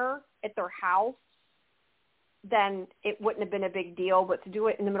family dinner at their house, then it wouldn't have been a big deal, but to do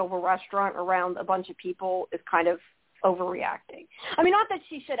it in the middle of a restaurant around a bunch of people is kind of overreacting. I mean, not that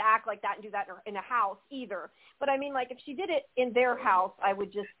she should act like that and do that in a house either, but I mean, like, if she did it in their house, I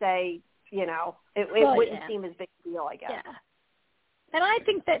would just say, it wouldn't seem as big a deal, I guess. Yeah. And I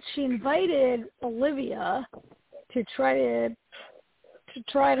think that she invited Olivia to try to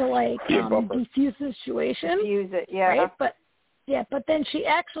like defuse the situation. Defuse it, yeah. Right? But then she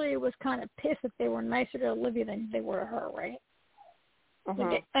actually was kind of pissed that they were nicer to Olivia than they were to her, right? Mm-hmm.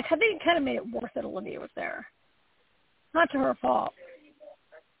 Like, I think it kind of made it worse that Olivia was there. Not to her fault.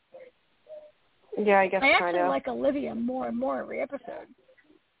 Yeah, I guess I kind actually of. like Olivia more and more every episode.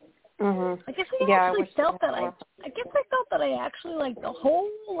 Mm-hmm. I guess I felt that I actually liked the whole,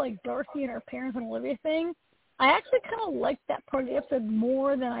 like, Darcy and her parents and Olivia thing. I actually kind of liked that part of the episode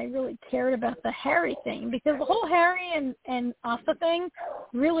more than I really cared about the Harry thing, because the whole Harry and Asta thing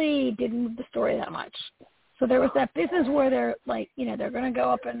really didn't move the story that much. So there was that business where they're, like, they're going to go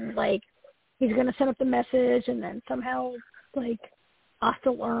up and, like, he's going to send up the message, and then somehow, like,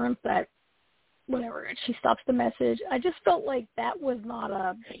 Asta learns that whatever, and she stops the message. I just felt like that was not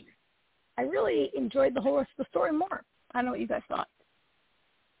I really enjoyed the whole rest of the story more. I don't know what you guys thought.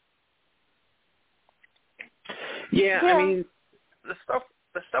 Yeah, I mean, the stuff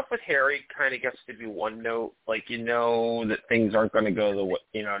with Harry kind of gets to be one note. Like, that things aren't going to go the way,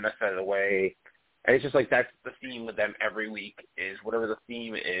 necessarily the way. And it's just like that's the theme with them every week is whatever the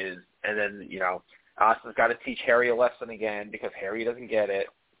theme is. And then, Asta's got to teach Harry a lesson again because Harry doesn't get it.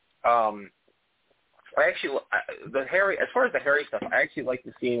 As far as the Harry stuff, I actually like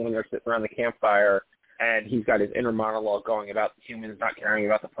the scene when they're sitting around the campfire and he's got his inner monologue going about the humans not caring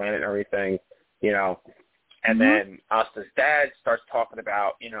about the planet and everything, And then Asta's dad starts talking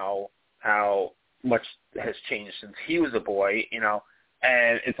about, how much has changed since he was a boy,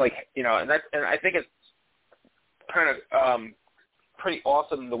 and it's like, and I think it's kind of pretty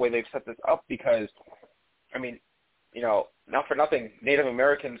awesome the way they've set this up because, I mean, not for nothing, Native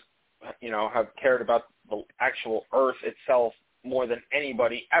Americans, have cared about the actual Earth itself more than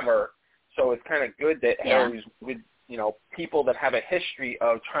anybody ever. So it's kind of good that Harry's with, people that have a history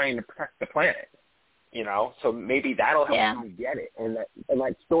of trying to protect the planet. So maybe that'll help him get it. And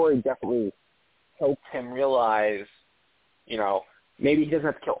that story definitely helps him realize, maybe he doesn't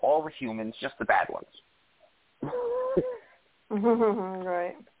have to kill all the humans, just the bad ones.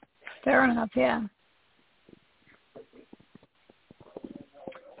 Right. Fair enough, yeah.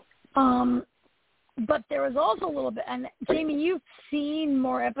 But there was also a little bit, and Jamie, you've seen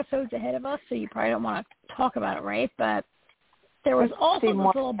more episodes ahead of us, so you probably don't want to talk about it, right? But there was also this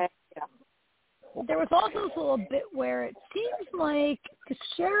little bit where it seems like the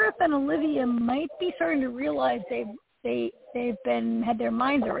sheriff and Olivia might be starting to realize they've had their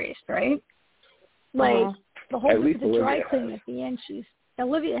minds erased, right? Like, the whole At least the dry Olivia cleaning has. at the end,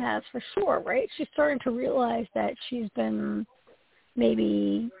 Olivia has for sure, right? She's starting to realize that she's been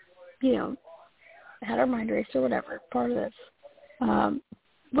maybe, had her mind raced or whatever, part of this.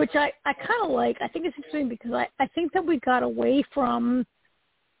 Which I kind of like. I think it's interesting because I think that we got away from,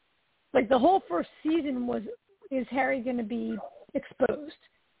 like, the whole first season is Harry going to be exposed?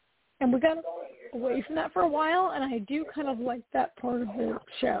 And we got away from that for a while, and I do kind of like that part of the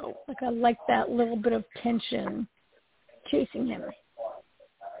show. Like, I like that little bit of tension chasing him.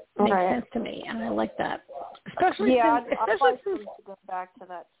 Makes sense to me, and I like that. Especially I'd like since to go back to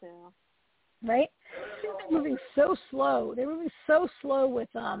that too. Right? They're moving so slow. They're moving so slow with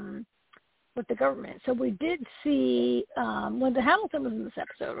the government. So we did see Linda Hamilton was in this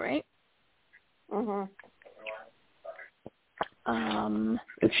episode, right? Mhm. And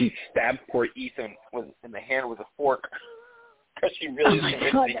she stabbed poor Ethan in the hand with a fork because she really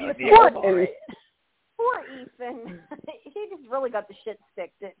convinced the Poor Ethan. He just really got the shit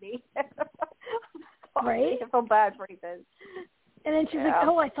stick, didn't he? Right? I feel bad for Ethan. And then she's like,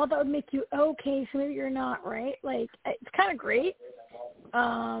 "Oh, I thought that would make you okay, so maybe you're not, right?" Like, it's kind of great.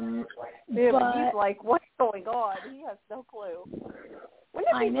 But he's like, "What's going on?" He has no clue.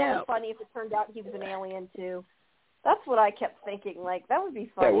 Wouldn't it be really funny if it turned out he was an alien too? That's what I kept thinking. Like, that would be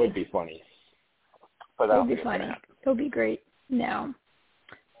funny. That would be funny. But that would be funny. It would be great. No.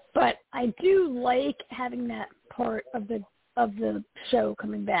 But I do like having that part of the show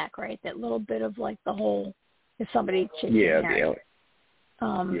coming back, right? That little bit of, like, the whole, is somebody chasing Harry.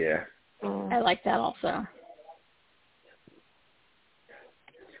 I like that also.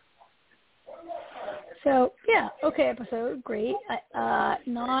 So, okay episode, great.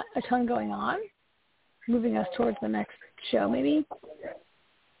 Not a ton going on. Moving us towards the next show, maybe.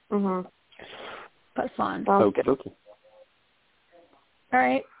 Mhm. But fun. Okay. All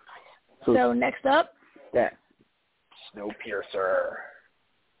right. So next up. Snowpiercer.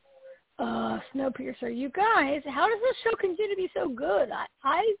 Snowpiercer. You guys, how does this show continue to be so good?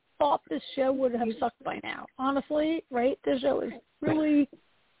 I thought this show would have sucked by now. Honestly, right? This show is really.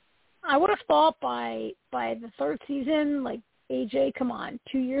 I would have thought by the third season, like, AJ, come on.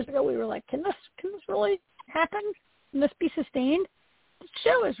 2 years ago, we were like, can this really happen? Can this be sustained? The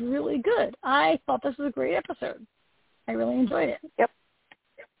show is really good. I thought this was a great episode. I really enjoyed it. Yep.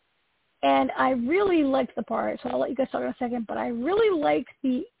 And I really liked the part, so I'll let you guys talk in a second, but I really liked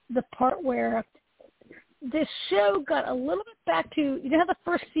the part where this show got a little bit back to, you know how the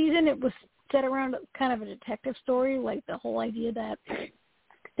first season it was set around kind of a detective story, like the whole idea that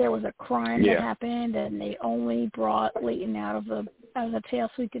there was a crime that happened and they only brought Leighton out of the tail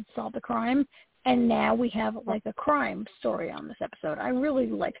so he could solve the crime. And now we have, like, a crime story on this episode. I really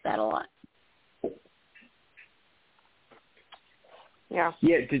liked that a lot. Yeah.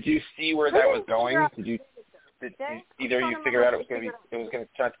 Yeah. Did you see where that was going? Did either of you figure out it was going to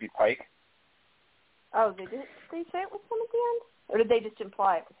turn out to be Pike? Oh, did they say it was him at the end, or did they just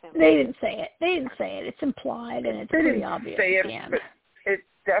imply it was him? They didn't say it. It's implied, and it's pretty obvious at the end.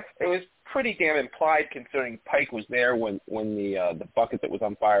 It was pretty damn implied, considering Pike was there when the bucket that was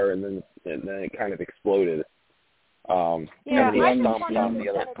on fire, and then it kind of exploded. I just wanted to point out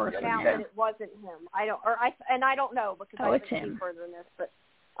that it wasn't him. I don't know because I haven't seen further than this, but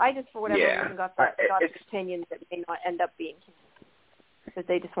I just, for whatever reason, got the opinion that may not end up being him. Because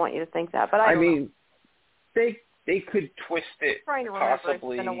they just want you to think that. But I mean, they could twist it trying to remember.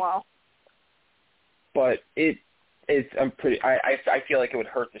 possibly. It's been a while. But I feel like it would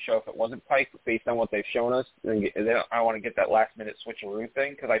hurt the show if it wasn't Pike, based on what they've shown us. I want to get that last-minute switcheroo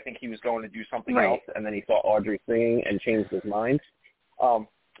thing, because I think he was going to do something else, and then he saw Audrey singing and changed his mind. But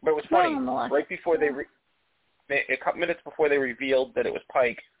it was funny. Right before a couple minutes before they revealed that it was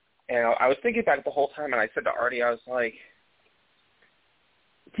Pike, and I was thinking about it the whole time, and I said to Artie, I was like,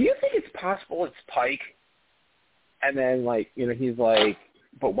 do you think it's possible it's Pike? And then, he's like,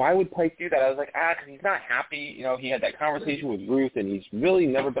 but why would Pike do that? I was like, because he's not happy. He had that conversation with Ruth, and he's really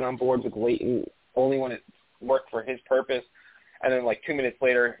never been on board with Leighton, only when it worked for his purpose. And then, 2 minutes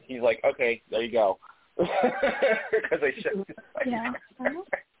later, he's like, okay, there you go. Because they shut his site. Yeah.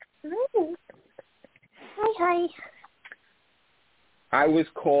 Hi. I was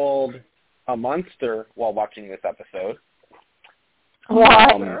called a monster while watching this episode.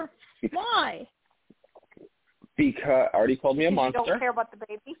 Why? Why? Because Artie called me a monster. You don't care about the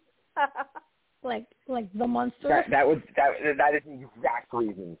baby? like the monster? That is the exact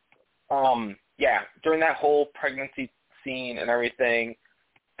reason. During that whole pregnancy scene and everything,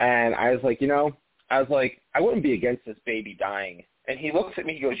 and I was like, I wouldn't be against this baby dying. And he looks at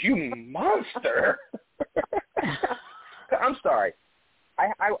me, he goes, you monster! I'm sorry.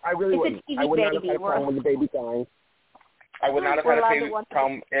 I really wouldn't. I would not have had a problem with the baby dying. I would not have had a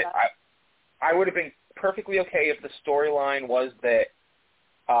problem. I would have been perfectly okay if the storyline was that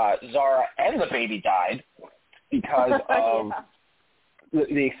Zara and the baby died because of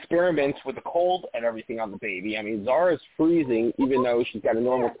the experiments with the cold and everything on the baby. I mean, Zara's freezing even though she's got a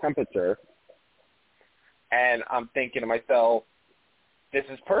normal temperature. And I'm thinking to myself, this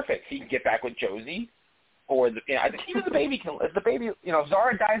is perfect. He can get back with Josie. Or even the baby can. If the baby, if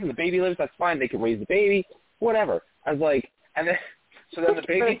Zara dies and the baby lives, that's fine. They can raise the baby, whatever. I was like, and then then the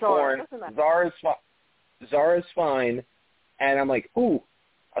baby's born. Zara's fine, and I'm like, ooh.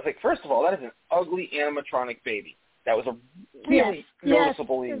 I was like, first of all, that is an ugly animatronic baby. That was a really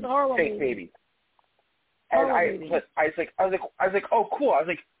noticeably fake baby. And I was like, oh, cool. I was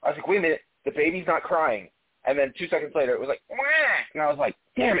like, wait a minute, the baby's not crying. And then 2 seconds later, it was like, wah! And I was like,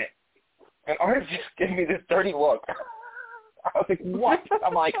 damn it. And Artis just gave me this dirty look. I was like, what?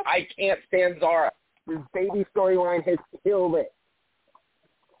 I'm like, I can't stand Zara. This baby storyline has killed it.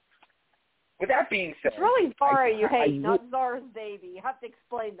 With that being said... It's really Zara you hate, not Zara's baby. You have to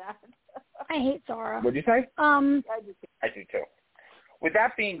explain that. I hate Zara. What'd you say? I do too. With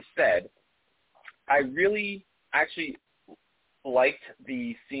that being said, I really actually liked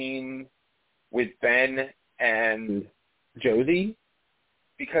the scene with Ben and Josie,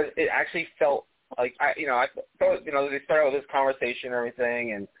 because it actually felt like I thought they started with this conversation and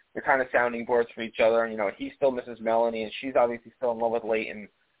everything, and they're kind of sounding boards for each other, and he still misses Melanie, and she's obviously still in love with Leighton.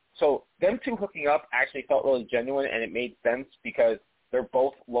 So them two hooking up actually felt really genuine, and it made sense because they're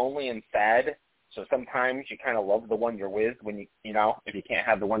both lonely and sad. So sometimes you kind of love the one you're with when if you can't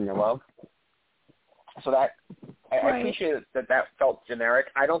have the one you love. So that I appreciate that felt generic.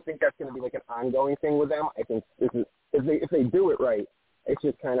 I don't think that's going to be like an ongoing thing with them. I think if they do it right, it's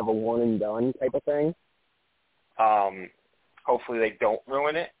just kind of a one and done type of thing. Hopefully they don't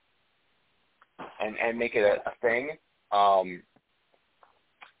ruin it and make it a thing.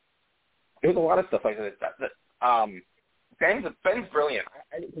 There's a lot of stuff like that. Ben's brilliant.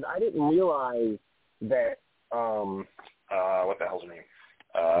 I didn't realize that what the hell's her name?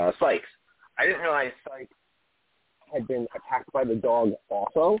 Sykes. I didn't realize Sykes had been attacked by the dog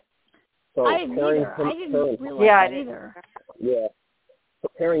also. So I didn't either. I didn't realize that either. Yeah. So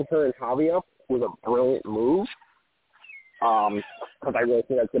pairing her and Javi up was a brilliant move. Because I really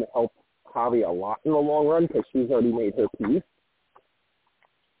think that's going to help Javi a lot in the long run because she's already made her peace.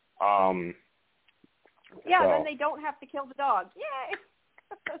 Then they don't have to kill the dog. Yay!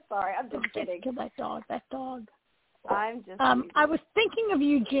 Sorry, I'm just kidding. Kill that dog. I'm just. I was thinking of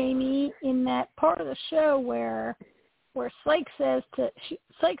you, Jamie, in that part of the show where Sykes says to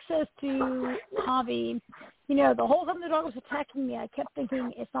Javi, the whole time the dog was attacking me, I kept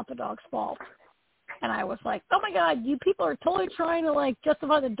thinking it's not the dog's fault. And I was like, oh my God, you people are totally trying to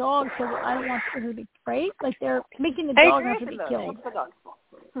justify the dog so that I don't want her to be great. Like they're making the dog have to be killed. It's the dog's fault.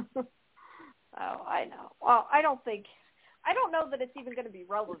 Oh, I know. Well, I don't know that it's even going to be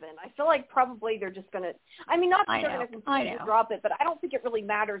relevant. I feel like probably they're just going to, not that they're going to completely drop it, but I don't think it really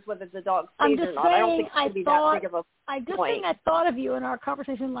matters whether the dog stays or not. I don't think it's going to be that big of a point. I thought of you in our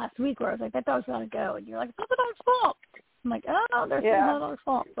conversation last week where I was like, that dog's got to go. And you're like, it's not the dog's fault. I'm like, oh, there's not the dog's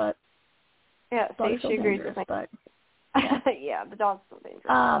fault. But yeah, she agrees with me. But, yeah, the dog's still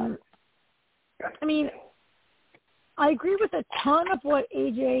dangerous. I agree with a ton of what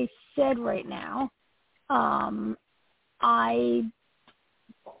AJ said right now. I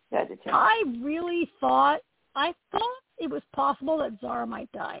really thought it was possible that Zara might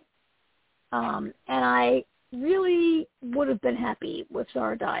die. And I really would have been happy if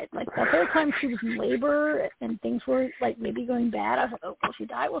Zara died. Like the whole time she was in labor and things were maybe going bad, I was like, oh, will she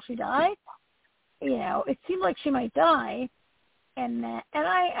die? Will she die? It seemed like she might die. And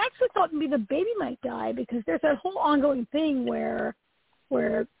I actually thought maybe the baby might die because there's that whole ongoing thing where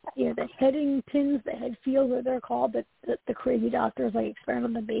the heading pins, the head field, what they're called, that the crazy doctors experiment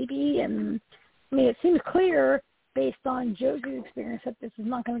on the baby. And it seems clear based on Josie's experience that this is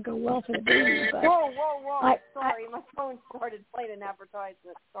not going to go well for the baby. But whoa! Sorry, my phone started playing an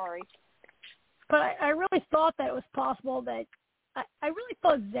advertisement. Sorry. But I really thought that it was possible that I really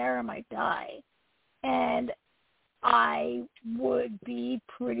thought Zara might die, and I would be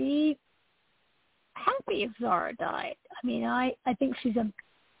pretty happy if Zara died. I think she's not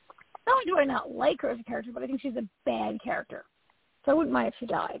only do I not like her as a character, but I think she's a bad character. So I wouldn't mind if she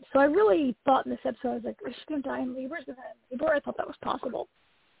died. So I really thought in this episode, I was like, is she going to die in labor? I thought that was possible.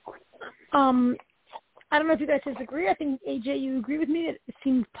 I don't know if you guys disagree. I think, AJ, you agree with me that it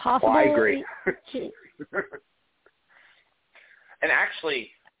seemed possible. Well, I agree. And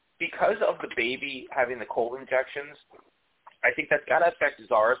actually, because of the baby having the cold injections, I think that's got to affect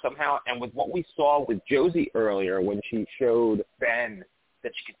Zara somehow. And with what we saw with Josie earlier when she showed Ben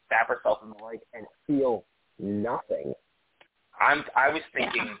that she could stab herself in the leg and feel nothing, I was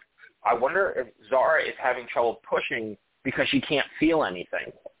thinking, I wonder if Zara is having trouble pushing because she can't feel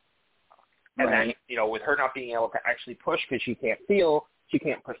anything. And then, with her not being able to actually push because she can't feel, she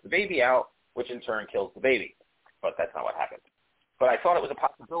can't push the baby out, which in turn kills the baby. But that's not what happened. But I thought it was a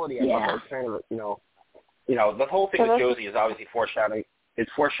possibility. I thought it was kind of, the whole thing with Josie is obviously foreshadowing.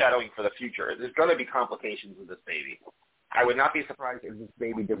 It's foreshadowing for the future. There's going to be complications with this baby. I would not be surprised if this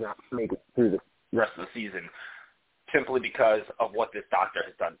baby does not make it through the rest of the season simply because of what this doctor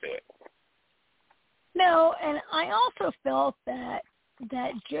has done to it. No, and I also felt that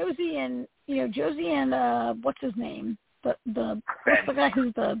Josie and what's his name? What's the guy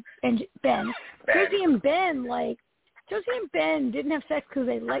who's Ben. Josie and Ben didn't have sex because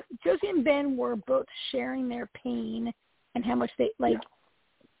Josie and Ben were both sharing their pain and how much they like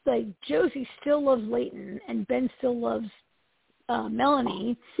Josie still loves Leighton and Ben still loves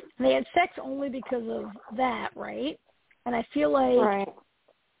Melanie. And they had sex only because of that, right? And I feel like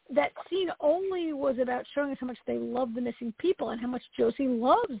that scene only was about showing us how much they love the missing people and how much Josie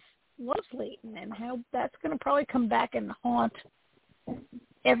loves Leighton and how that's going to probably come back and haunt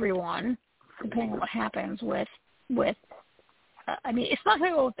everyone depending on what happens with it's not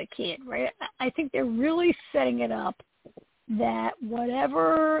going to go with the kid, right? I think they're really setting it up that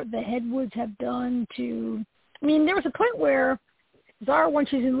whatever the Headwoods have done to, there was a point where Zara, when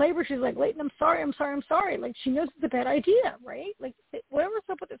she's in labor, she's like, Leighton, I'm sorry. Like, she knows it's a bad idea, right? Like, whatever's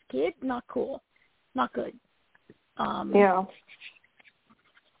up with this kid, not cool. Not good.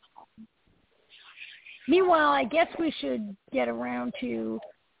 Meanwhile, I guess we should get around to,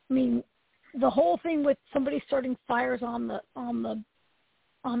 the whole thing with somebody starting fires on the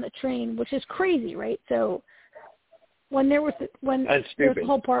train, which is crazy, right? So when there was the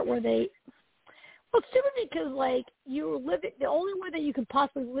whole part where it's stupid because the only way that you can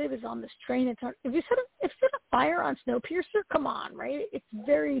possibly live is on this train. If you set a fire on Snowpiercer, come on, right? It's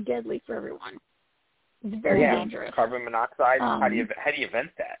very deadly for everyone. It's very dangerous. Carbon monoxide. How do you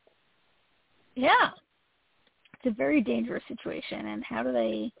vent that? Yeah, it's a very dangerous situation, and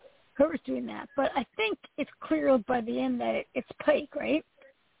whoever's doing that. But I think it's clear by the end that it's Pike, right?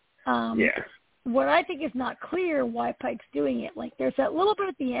 What I think is not clear why Pike's doing it. Like, there's that little bit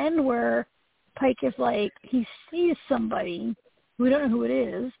at the end where Pike is like, he sees somebody, we don't know who it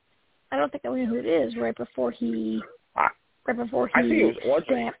is. I don't think that we know who it is right before he stomps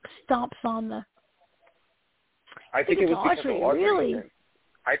on the. I think it was Audrey, because of Audrey. Really?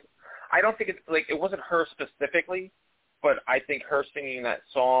 I don't think it's it wasn't her specifically, but I think her singing that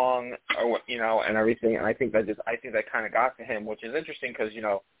song, and everything, and I think that kind of got to him, which is interesting because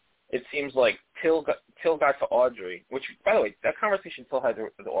it seems like Till got to Audrey, which, by the way, that conversation Till had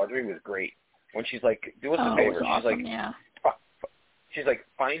with Audrey was great. When she's like, do us a favor. Awesome, she's like,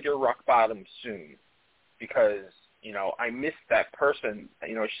 find your rock bottom soon, because I missed that person.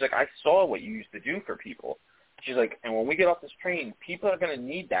 She's like, I saw what you used to do for people. She's like, and when we get off this train, people are going to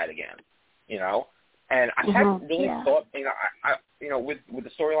need that again. And I hadn't really thought. With the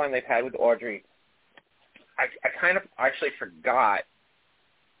storyline they've had with Audrey, I kind of actually forgot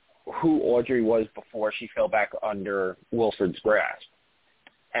who Audrey was before she fell back under Wilford's grasp.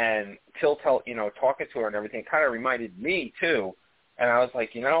 And Till talking to her and everything kind of reminded me too. And I was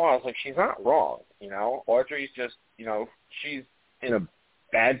like, she's not wrong. Audrey's just, she's in a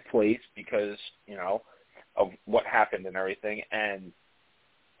bad place because, of what happened and everything. And,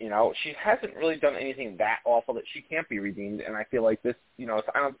 she hasn't really done anything that awful that she can't be redeemed. And I feel like this, it's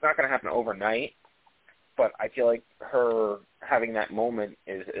not going to happen overnight. But I feel like her having that moment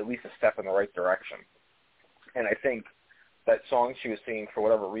is at least a step in the right direction. And I think that song she was singing, for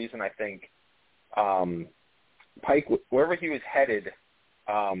whatever reason, I think Pike, wherever he was headed,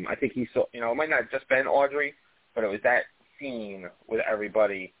 I think he saw, it might not have just been Audrey, but it was that scene with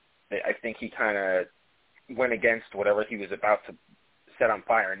everybody that I think he kind of went against whatever he was about to set on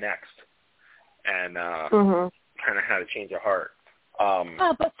fire next, and kind of had a change of heart.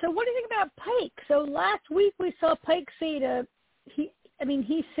 But so what do you think about Pike? So last week we saw Pike say he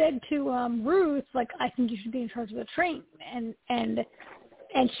said to Ruth, like, I think you should be in charge of the train, and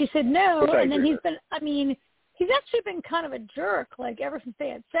she said no, and then he's actually been kind of a jerk, like, ever since they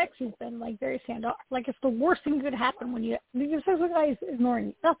had sex. He's been, like, very standoff. Like, it's the worst thing that could happen when because the guy is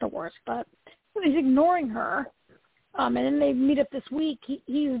ignoring, not the worst, but he's ignoring her, and then they meet up this week.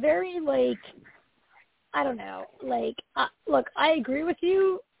 He's very, like, I don't know, like, look, I agree with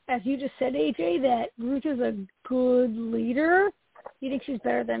you, as you just said, AJ, that Ruth is a good leader. You think she's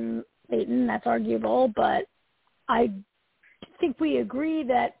better than Leighton? That's arguable, but I think we agree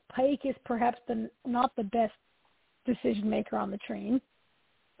that Pike is perhaps not the best decision maker on the train.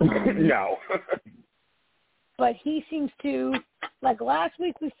 No. But he seems to, like last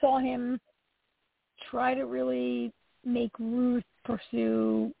week we saw him try to really make Ruth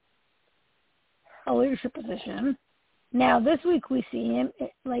pursue a leadership position. Now this week we see him,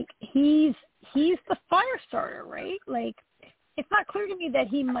 like he's the fire starter, right? Like it's not clear to me that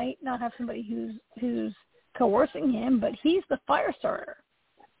he might not have somebody who's coercing him, but he's the fire starter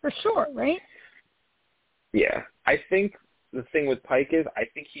for sure, right? Yeah. I think the thing with Pike is I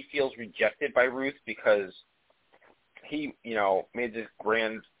think he feels rejected by Ruth because he, made this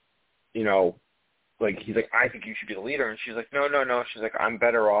grand, like he's like, I think you should be the leader. And she's like, no. She's like, I'm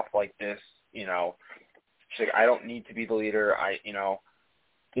better off like this, She's like, I don't need to be the leader. And you know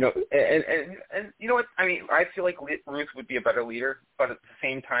what? I mean, I feel like Ruth would be a better leader, but at the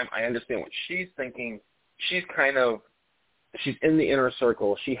same time, I understand what she's thinking. She's in the inner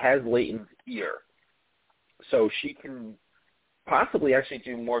circle. She has Leighton's ear. So she can possibly actually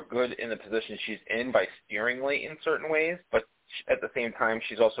do more good in the position she's in by steering Leighton in certain ways, but at the same time,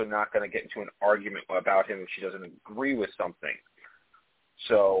 she's also not going to get into an argument about him if she doesn't agree with something.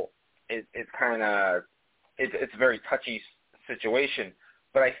 So it's kind of it's a very touchy situation.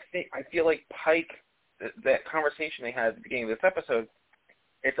 But I feel like Pike, that conversation they had at the beginning of this episode,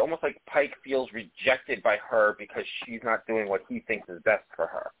 it's almost like Pike feels rejected by her because she's not doing what he thinks is best for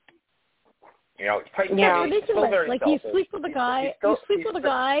her. Pike, yeah, ridiculous. Like you sleep with a guy,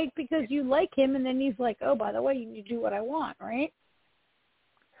 because you like him, and then he's like, oh, by the way, you need to do what I want, right?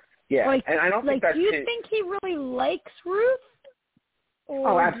 Yeah, and I don't think that's. Do you think he really likes Ruth?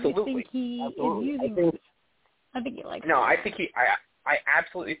 Or absolutely. Do you think he is using Ruth? I think he likes her. No, I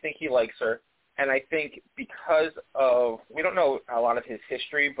absolutely think he likes her. And I think because of, we don't know a lot of his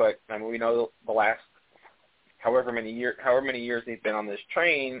history, but I mean, we know the last however many years they've been on this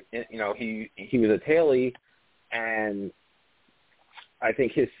train, he was a tailie, and I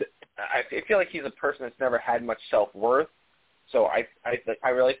think I feel like he's a person that's never had much self-worth. So I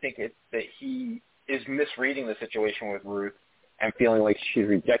really think that he is misreading the situation with Ruth and feeling like she's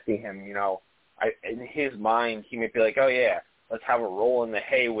rejecting him. In his mind, he may be like, oh yeah, let's have a roll in the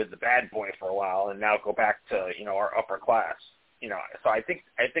hay with the bad boy for a while, and now go back to our upper class. So I think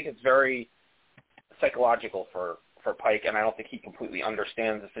it's very psychological for Pike, and I don't think he completely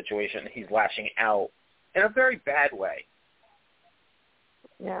understands the situation. He's lashing out in a very bad way.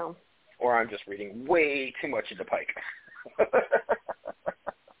 Yeah. Or I'm just reading way too much into Pike.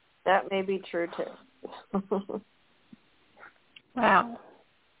 That may be true too. Wow.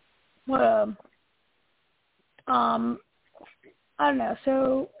 What I don't know.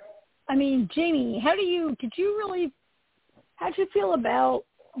 So, I mean, Jamie, how'd you feel about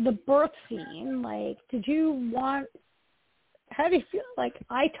the birth scene? Like, how do you feel? Like,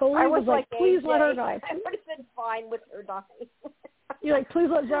 I totally was like, please let her die. I would have been fine with her dying. You're like, please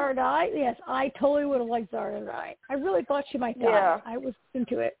let Zara die? Yes, I totally would have liked Zara to die. I really thought she might die. Yeah. I was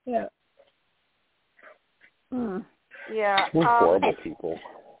into it. Yeah. Yeah. We're horrible people.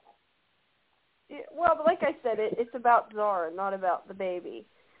 Well, but like I said, it's about Zara, not about the baby.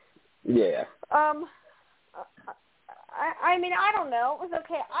 Yeah. I mean, I don't know. It was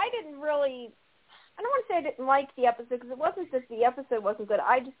okay. I don't want to say I didn't like the episode, because it wasn't that the episode wasn't good.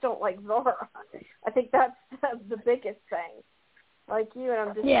 I just don't like Zara. I think that's the biggest thing. Like you, and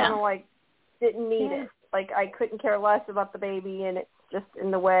I'm just kind of like, didn't need it. Like, I couldn't care less about the baby, and it's just in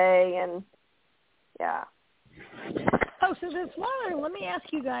the way, and yeah. Oh, so there's one. Let me ask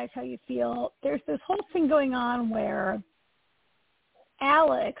you guys how you feel. There's this whole thing going on where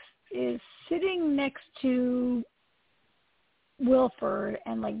Alex is sitting next to Wilford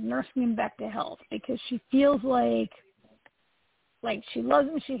and like nursing him back to health because she feels like she loves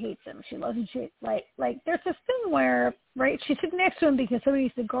him, she hates him. She loves him, like there's this thing where, right, she's sitting next to him because somebody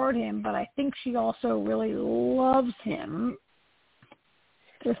needs to guard him, but I think she also really loves him.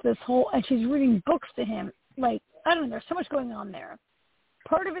 There's this whole, and she's reading books to him. Like, I don't know, there's so much going on there.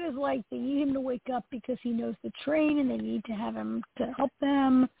 Part of it is like they need him to wake up because he knows the train and they need to have him to help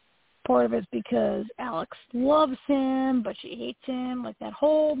them. Part of it is because Alex loves him, but she hates him. Like that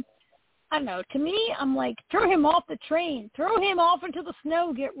whole, I don't know, to me, I'm like, throw him off the train. Throw him off into the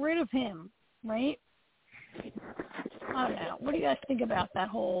snow. Get rid of him, right? I don't know. What do you guys think about that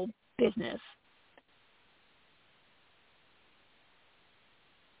whole business?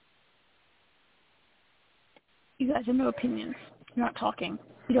 You guys have no opinions. You're not talking.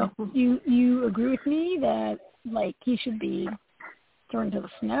 You agree with me that like he should be thrown into the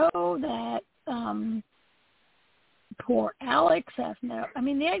snow, that poor Alex has no, I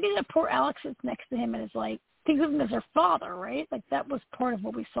mean, the idea that poor Alex sits next to him and is like, thinks of him as her father, right? Like that was part of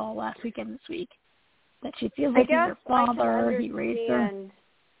what we saw last week and this week. That she feels like he's her father, he raised her.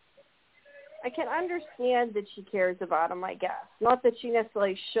 I can understand that she cares about him, I guess. Not that she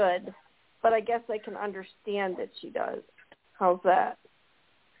necessarily should, but I guess I can understand that she does. How's that?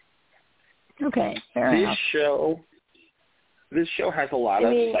 Okay, fair enough. This show has a lot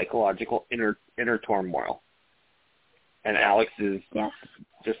of psychological inner turmoil. And Alex is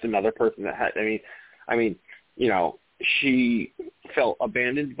just another person that had, I mean, she felt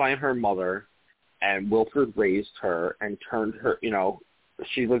abandoned by her mother, and Wilford raised her and turned her,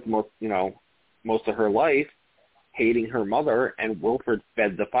 she lived most of her life hating her mother, and Wilford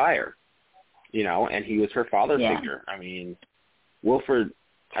fed the fire, and he was her father figure. I mean, Wilford,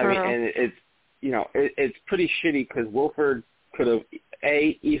 and it's, it's pretty shitty because Wilford could have,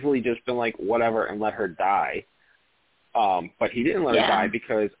 easily just been like, whatever, and let her die. But he didn't let her die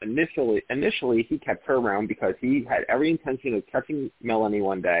because initially he kept her around because he had every intention of catching Melanie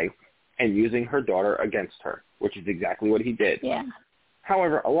one day and using her daughter against her, which is exactly what he did. Yeah.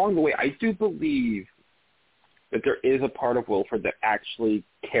 However, along the way, I do believe that there is a part of Wilford that actually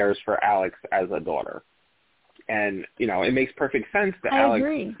cares for Alex as a daughter. And, it makes perfect sense that Alex,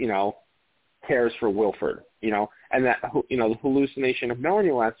 cares for Wilford, and that, the hallucination of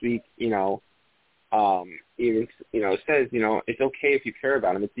Melanie last week, even, says, it's okay if you care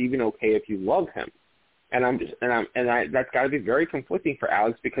about him. It's even okay if you love him. And that's got to be very conflicting for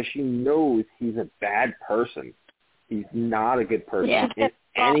Alex because she knows he's a bad person. He's not a good person in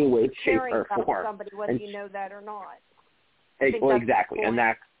any way, shape, or form. Somebody, whether you know that or not. Well, exactly, and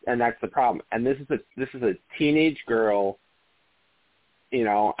that's the problem. And this is a teenage girl.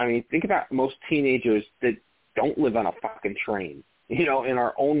 Think about most teenagers that don't live on a fucking train. In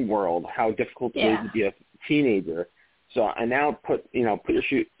our own world, how difficult it is to be a teenager. So I now put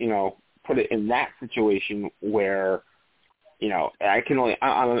it in that situation where,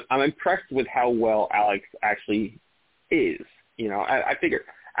 I'm impressed with how well Alex actually is. I figure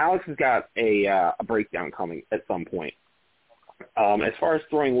Alex has got a breakdown coming at some point. As far as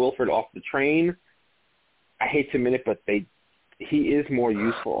throwing Wilford off the train, I hate to admit it, but he is more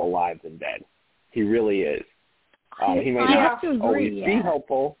useful alive than dead. He really is. He may not always be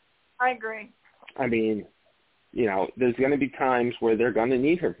helpful. I agree. There's going to be times where they're going to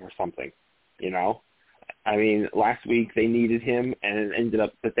need him for something, Last week they needed him, and it ended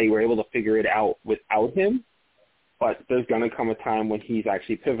up that they were able to figure it out without him, but there's going to come a time when he's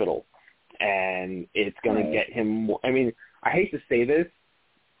actually pivotal, and it's going to get him more. I hate to say this,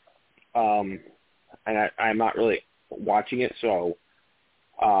 and I'm not really watching it, so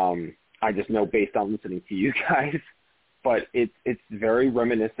I just know based on listening to you guys, but it's very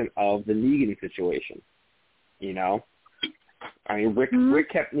reminiscent of the Negan situation,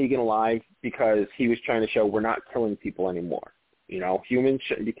 Rick kept Negan alive because he was trying to show we're not killing people anymore. Humans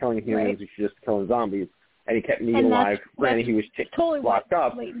shouldn't be killing humans, we should just be killing zombies, and he kept Negan alive. Granted, he was totally locked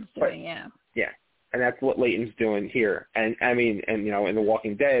up. Leighton's doing, Yeah, and that's what Leighton's doing here. And in The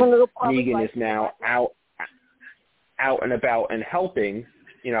Walking Dead, Negan is now out and about and helping.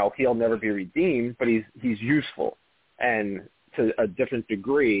 He'll never be redeemed, but he's useful, and to a different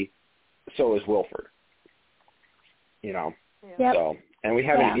degree, so is Wilford. So, and we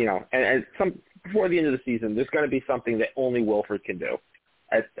haven't, and before the end of the season, there's going to be something that only Wilford can do.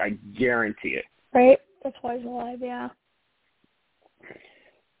 I guarantee it. Right. That's why he's alive. Yeah.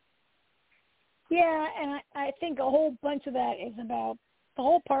 Yeah, and I think a whole bunch of that is about the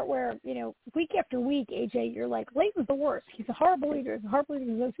whole part where, week after week, AJ, you're like, Leighton's the worst. He's a horrible leader. He's a horrible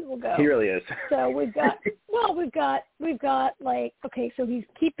leader. Those people go. He really is. So we've got like, okay, so he's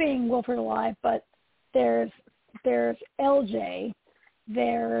keeping Wilford alive, but there's LJ,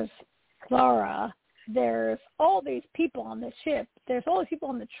 there's Clara, there's all these people on the ship. There's all these people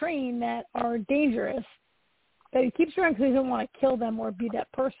on the train that are dangerous, but he keeps around because he doesn't want to kill them or be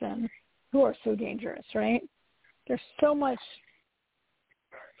that person who are so dangerous, right? There's so much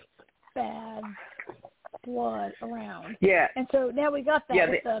bad blood around. Yeah. And so now we got that.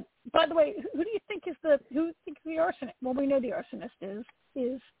 Yeah, by the way, who do you think is the arsonist? Well, we know the arsonist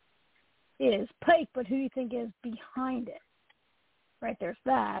is Pike, but who do you think is behind it? Right, there's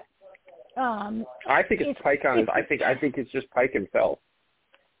that. I think it's Pike on his. I think it's just Pike himself.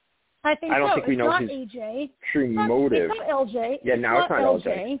 I don't think we know his AJ. True motive. It's not LJ. Yeah, now it's not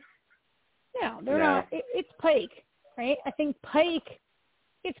LJ. No, they're not. It's Pike, right? I think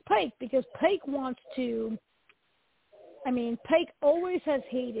it's Pike because Pike wants to. Pike always has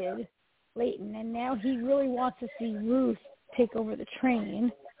hated Leighton, and now he really wants to see Ruth take over the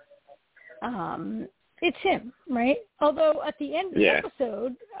train. it's him, right? Although at the end of the Yeah.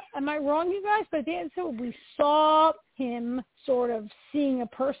 episode, am I wrong, you guys? But at the end of the episode, we saw him sort of seeing a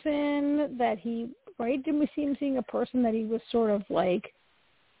person that he, right? Didn't we see him seeing a person that he was sort of like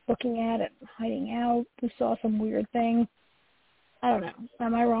looking at and hiding out? We saw some weird thing. I don't know.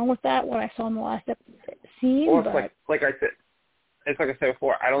 Am I wrong with that? What I saw in the last scene? Well, it's like I said. It's like I said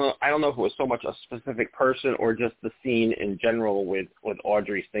before. I don't know if it was so much a specific person or just the scene in general with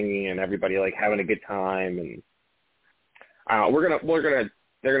Audrey singing and everybody like having a good time. And they're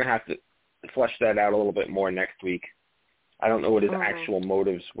gonna have to flesh that out a little bit more next week. I don't know what his actual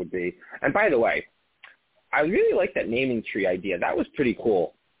motives would be. And by the way, I really like that naming tree idea. That was pretty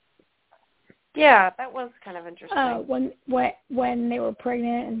cool. Yeah, that was kind of interesting. When they were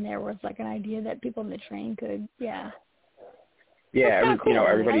pregnant and there was like an idea that people in the train could, yeah. Yeah, cool.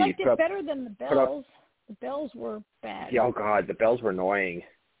 Everybody. I liked it better than the bells. The bells were bad. Yeah, oh God, the bells were annoying.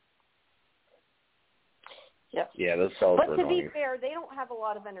 Yep. Yeah, those bells were annoying. But to be fair, they don't have a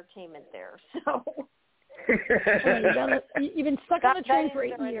lot of entertainment there, so. You've been stuck on the train for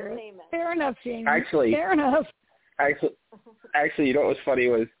 8 years. Fair enough, Jamie. Fair enough. Actually, you know what was funny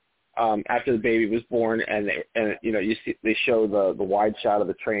was after the baby was born, and they show the wide shot of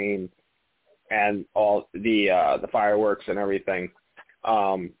the train and all the fireworks and everything.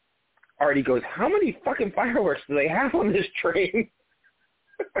 Artie goes, "How many fucking fireworks do they have on this train?"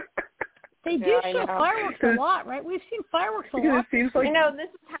 They do show fireworks a lot, right? We've seen fireworks a lot. It seems like, this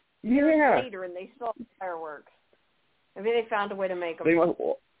is years later, and they still have fireworks. Maybe they found a way to make them.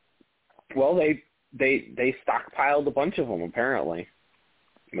 They stockpiled a bunch of them apparently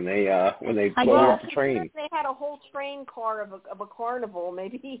when they blow up the train. If they had a whole train car of a carnival,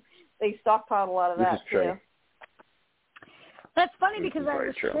 maybe they stockpiled a lot of that too. That's funny because I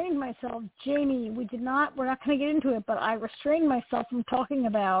restrained myself, Jamie. We're not going to get into it, but I restrained myself from talking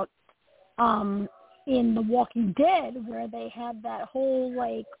about in The Walking Dead where they had that whole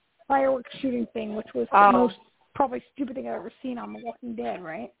like fireworks shooting thing, which was the most probably stupid thing I've ever seen on The Walking Dead,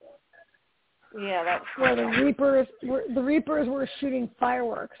 right? Yeah, that's where the Reapers were shooting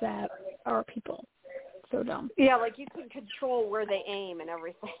fireworks at our people. So dumb. Yeah, like you can control where they aim and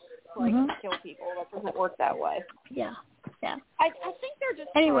everything, like to kill people. That doesn't work that way. Yeah. I think they're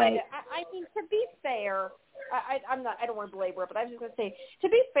just anyway. I mean, to be fair, I don't want to belabor it, but I was just going to say, to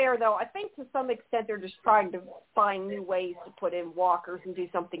be fair though, I think to some extent they're just trying to find new ways to put in walkers and do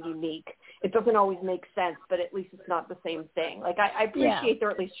something unique. It doesn't always make sense, but at least it's not the same thing. Like I appreciate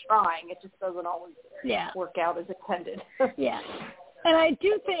they're at least trying. It just doesn't always work out as intended. Yeah, and I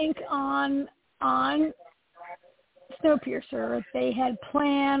do think on Snowpiercer they had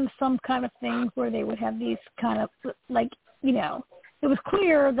planned some kind of thing where they would have these kind of like it was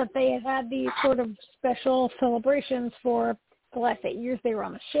clear that they had these sort of special celebrations for the last 8 years they were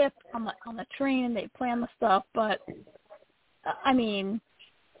on the ship, on the train, and they planned the stuff. But, I mean,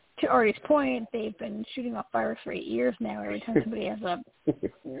 to Artie's point, they've been shooting off fireworks for 8 years now. Every time somebody has a,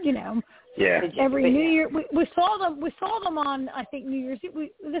 every New Year. We saw them on, I think, New Year's Eve.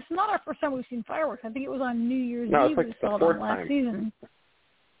 This is not our first time we've seen fireworks. I think it was on New Year's Eve like we saw them last season.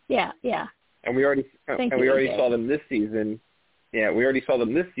 Yeah. And we already saw them this season. Yeah, we already saw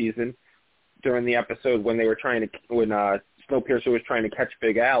them this season during the episode when Snowpiercer was trying to catch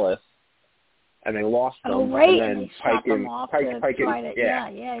Big Alice, and they lost them. Oh, right. And then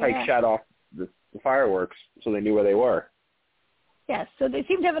Pike shot off the fireworks, so they knew where they were. Yes, so they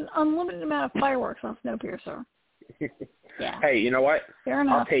seem to have an unlimited amount of fireworks on Snowpiercer. Yeah. Hey, you know what? Fair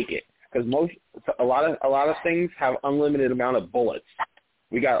enough. I'll take it because a lot of things have unlimited amount of bullets.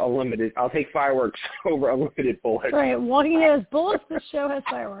 We got unlimited. I'll take fireworks over unlimited bullets. Right. Walking Dead has bullets. This show has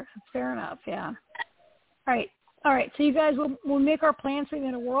fireworks. Fair enough. Yeah. All right. So you guys, we'll make our plans for the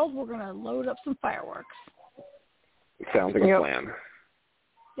end of the world. We're going to load up some fireworks. Sounds like a plan.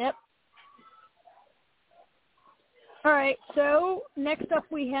 Yep. All right. So next up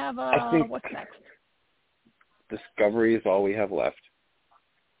we have what's next? Discovery is all we have left.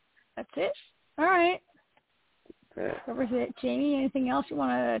 That's it. All right. Yeah. Covers it. Jamie, anything else you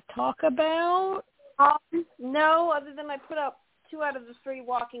want to talk about? No, other than I put up 2 out of the 3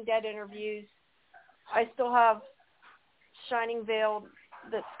 Walking Dead interviews. I still have Shining Veil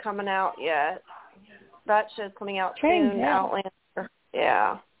that's coming out yet. That show's coming out soon. Outlander.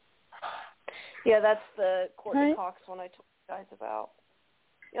 Yeah. Yeah, that's the Courtney Cox one I told you guys about.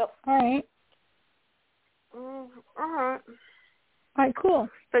 Yep. All right. All right. All right, cool.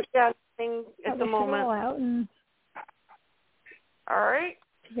 But yeah, nothing at the moment. All right.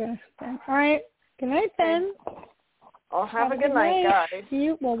 Yeah. All right. Good night, then. Well, have a good night, guys.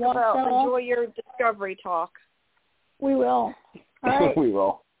 We'll enjoy your Discovery talk. We will. All right. We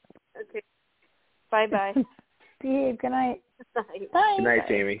will. Okay. Bye-bye. Behave. Good night. Bye. Good night,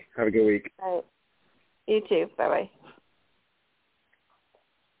 Jamie. Have a good week. All right. You too. Bye-bye.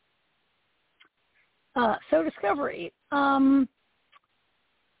 So Discovery. Episode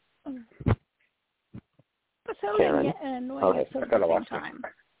Karen? and annoying Okay, episode I at thought I the same lost time.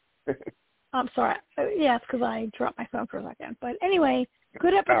 I'm sorry. Yeah, it's because I dropped my phone for a second. But anyway,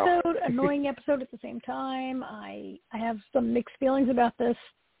 good episode, annoying episode at the same time. I have some mixed feelings about this.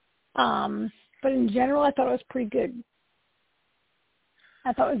 But in general, I thought it was pretty good.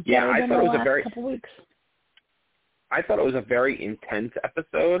 I thought it was better than the last couple weeks. I thought it was a very intense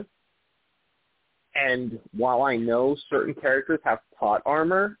episode. And while I know certain characters have plot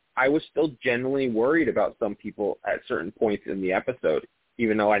armor, I was still genuinely worried about some people at certain points in the episode,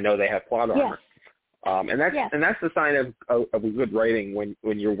 even though I know they have plot armor. And that's the sign of a good writing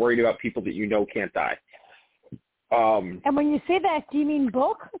when you're worried about people that you know can't die. And when you say that, do you mean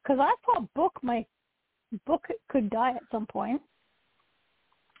Book? Because I thought Book could die at some point.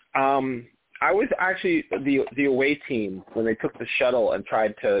 I was actually the away team when they took the shuttle and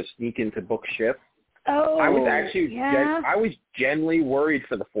tried to sneak into Book's ship. Oh, I was actually I was genuinely worried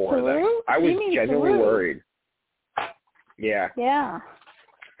for the four of them. I was genuinely worried. Yeah. Yeah.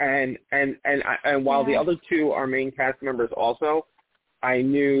 And while the other two are main cast members also, I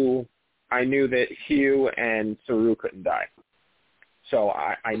knew that Hugh and Saru couldn't die. So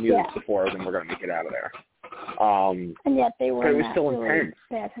I knew that the four of them were going to make it out of there. And yet they were in still really intense.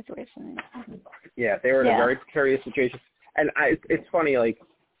 Bad situation. Yeah, they were in a very precarious situation. And it's funny, like,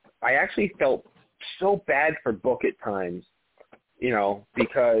 I actually felt so bad for Book at times,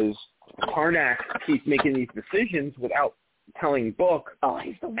 because Karnak keeps making these decisions without telling Book. Oh,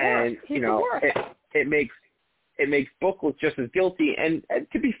 he's the worst. And, he's the worst. It makes Book look just as guilty. And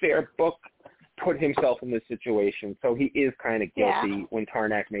to be fair, Book put himself in this situation, so he is kind of guilty when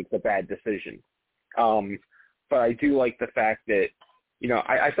Tarnak makes a bad decision. But I do like the fact that,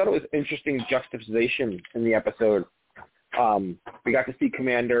 I thought it was interesting juxtaposition in the episode. We got to see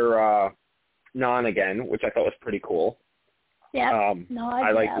Commander Nan again, which I thought was pretty cool. Yeah.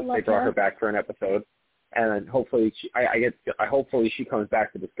 I like that they brought her back for an episode, and hopefully hopefully she comes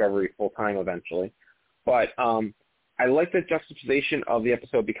back to Discovery full time eventually. But I like the juxtaposition of the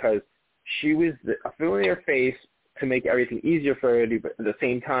episode because she was a familiar face to make everything easier for her, but at the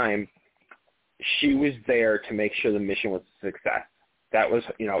same time, she was there to make sure the mission was a success. That was,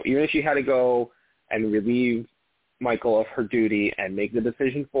 even if she had to go and relieve Michael of her duty and make the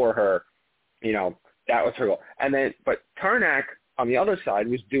decision for her, that was her goal. And then, but Tarnak, on the other side,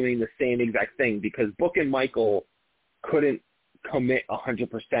 was doing the same exact thing because Book and Michael couldn't commit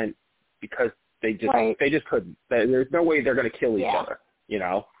 100% because they just couldn't. There's no way they're going to kill each other,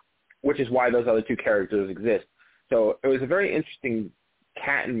 which is why those other two characters exist. So it was a very interesting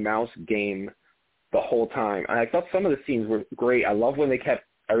cat and mouse game the whole time. And I thought some of the scenes were great. I love when they kept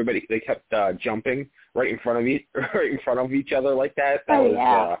jumping right in front of each other like that.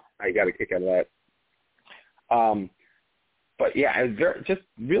 I got a kick out of that. But yeah, it was just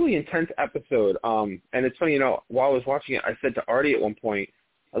really intense episode. And it's funny, while I was watching it, I said to Artie at one point,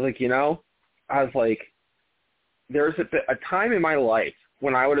 I was like, there's a time in my life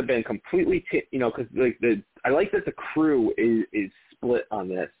when I would have been completely, because I like that the crew is split on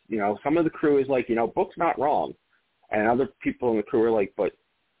this. Some of the crew is like, Book's not wrong, and other people in the crew are like, but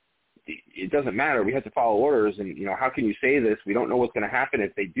it doesn't matter. We have to follow orders, and how can you say this? We don't know what's going to happen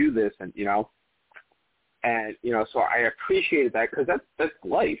if they do this, and so I appreciated that because that's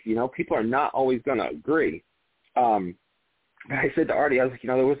life. People are not always going to agree. But I said to Artie, I was like,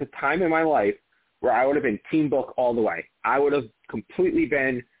 there was a time in my life where I would have been Team Book all the way. I would have completely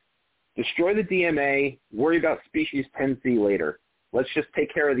been destroy the DMA, worry about species 10C later. Let's just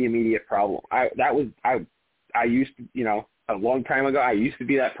take care of the immediate problem. I used to, a long time ago, I used to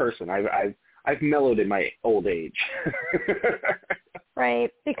be that person. I've mellowed in my old age.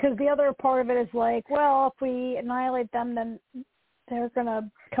 Right, because the other part of it is like, well, if we annihilate them, then they're going to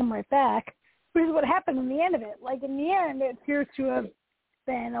come right back, which is what happened in the end of it. Like, in the end, it appears to have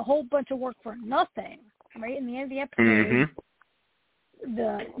been a whole bunch of work for nothing, right? In the end of the episode,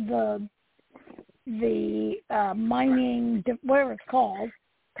 the mining, whatever it's called,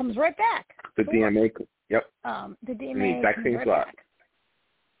 comes right back. The DMA, yep. The DMA in the exact same right slot. Back.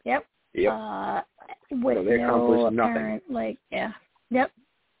 Yep. With so they accomplished apparent, nothing. Yep.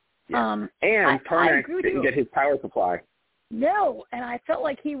 Yeah. And Tarnak didn't get his power supply. No, and I felt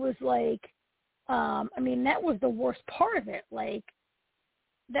like he was like, that was the worst part of it. Like,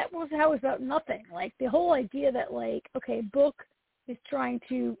 that was how it was about nothing. Like, the whole idea that, like, okay, Book is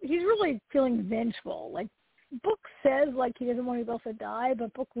he's really feeling vengeful. Like, Book says, like, he doesn't want anybody else to die,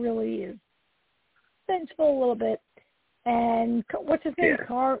 but Book really is vengeful a little bit. And what's his name?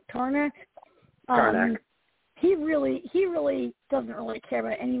 Yeah. Karnak. Karnak. He really doesn't really care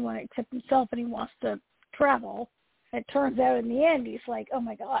about anyone except himself, and he wants to travel. It turns out in the end, he's like, oh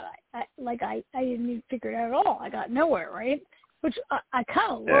my God, I didn't even figure it out at all. I got nowhere, right? Which I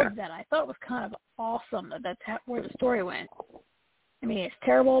kind of loved that. I thought it was kind of awesome that that's where the story went. I mean, it's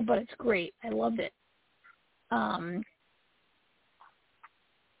terrible, but it's great. I loved it. I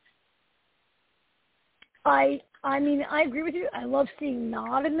mean, I agree with you. I love seeing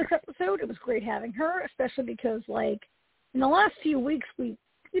Nod in this episode. It was great having her, especially because, like, in the last few weeks, we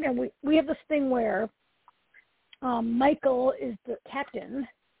have this thing where Michael is the captain,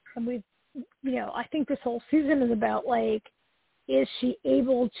 and I think this whole season is about, like, is she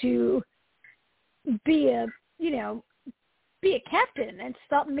able to be a captain and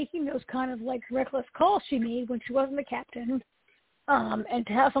stop making those kind of, like, reckless calls she made when she wasn't the captain, and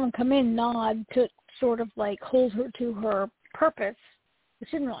to have someone come in, Nod, to sort of, like, hold her to her purpose, which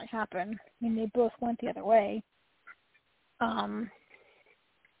didn't really happen. I mean, they both went the other way.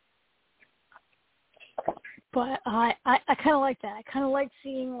 But I kind of like that. I kind of like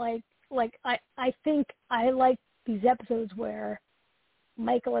seeing, like I think I like these episodes where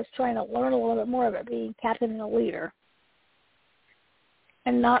Michael is trying to learn a little bit more about being captain and a leader.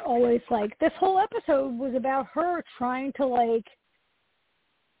 And not always, like, this whole episode was about her trying to, like,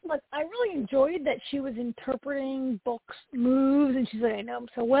 I really enjoyed that she was interpreting Book's moves, and she's like, I know him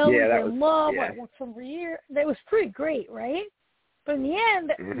so well, we're in love, I worked for him for a year. That was pretty great, right? But in the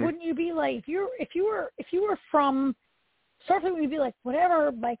end, wouldn't you be like, if you were from Starfleet, would you be like,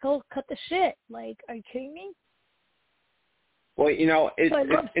 whatever, Michael, cut the shit? Like, are you kidding me? Well,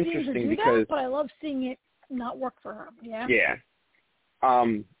 it's interesting because, but I love seeing it not work for her. Yeah. Yeah.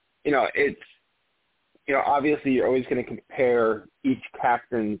 It's obviously you're always going to compare each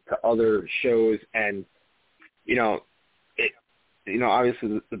captain to other shows, and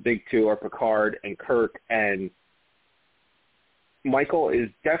obviously the big two are Picard and Kirk, and Michael is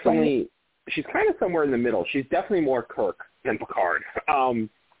definitely, she's kind of somewhere in the middle. She's definitely more Kirk than Picard.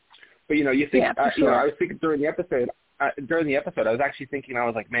 But you think, sure. I was thinking during the episode, I was actually thinking, I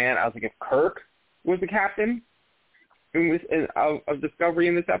was like, if Kirk was the captain of Discovery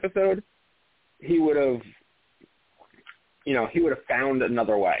in this episode, he would have found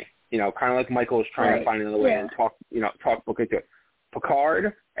another way. Kind of like Michael was trying to find another way and talk Book into it.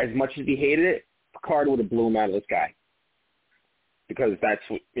 Picard, as much as he hated it, Picard would have blew him out of the sky. Because that's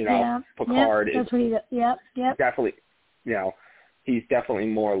what, Picard is definitely, he's definitely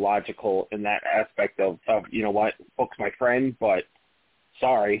more logical in that aspect of Book's my friend, but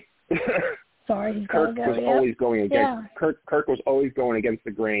sorry. Sorry, Kirk was always going against, Kirk was always going against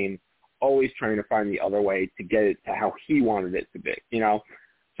the grain, always trying to find the other way to get it to how he wanted it to be,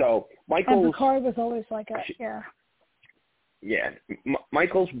 So Michael's... And Picard was always like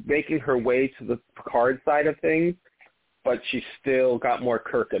Michael's making her way to the Picard side of things, but she's still got more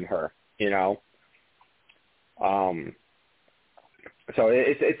Kirk in her, So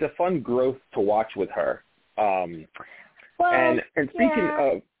it's a fun growth to watch with her. And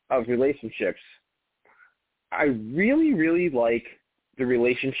speaking of relationships, I really, really like the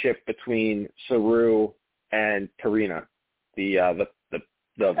relationship between Saru and Tarina, the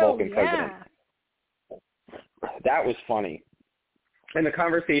Vulcan president. That was funny. And the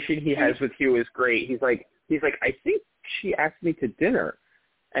conversation he has with Hugh is great. He's like, I think she asked me to dinner.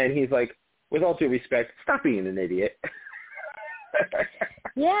 And he's like, with all due respect, stop being an idiot.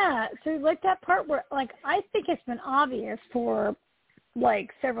 So like that part where, like, I think it's been obvious for, like,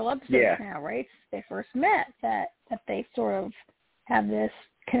 several episodes now, right? Since they first met, that they sort of have this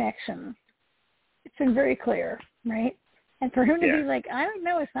connection. It's been very clear, right? And for him to be like, I don't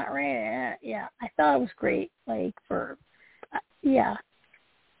know, it's not right. I thought it was great, like, for,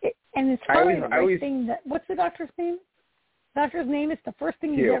 and it's probably the right thing that, what's the doctor's name? Doctor's name is the first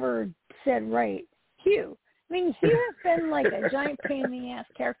thing he's ever said right. Hugh. I mean, Hugh has been like a giant pain in the ass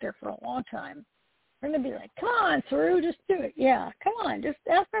character for a long time. We're going to be like, come on, Saru, just do it. Yeah, come on, just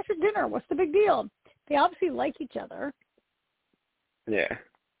ask her for dinner. What's the big deal? They obviously like each other. Yeah.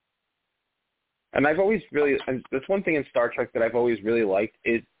 And I've always really, and there's one thing in Star Trek that I've always really liked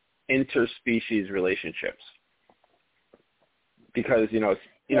is interspecies relationships. Because,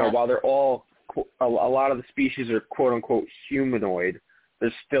 while they're all, a lot of the species are quote-unquote humanoid,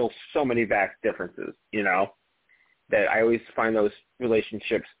 there's still so many vast differences, that I always find those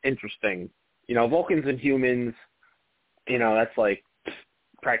relationships interesting. Vulcans and humans, that's like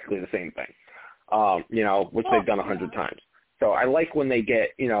practically the same thing, which they've done 100 times. So I like when they get,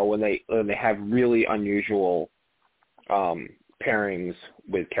 when they have really unusual pairings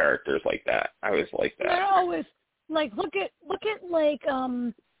with characters like that. I always like that. They're always like look at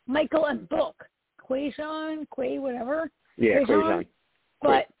Michael and Book, Quajon, whatever. Yeah, Quajon.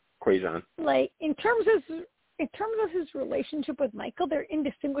 But Quajon. Like in terms of his relationship with Michael, they're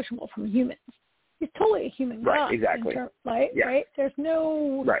indistinguishable from humans. He's totally a human guy. Right, exactly. Right? There's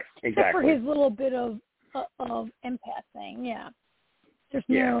no right, exactly. Except for his little bit of empath thing, yeah. There's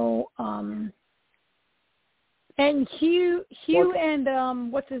no and Hugh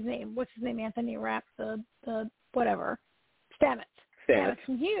and what's his name? Anthony Rapp, the whatever. Stamets and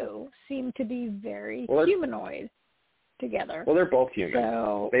Hugh seem to be very humanoid together. Well, they're both human.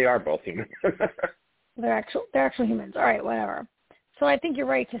 So they are both human. they're actual humans. All right, whatever. So I think you're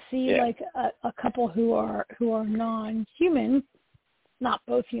right to see like a couple who are non-human, not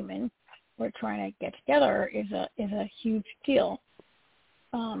both human, we're trying to get together is a huge deal.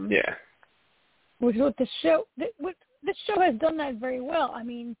 Which is what this show has done that very well. I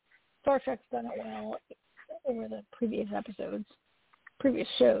mean, Star Trek's done it well over the previous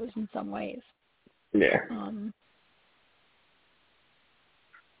shows in some ways. Yeah.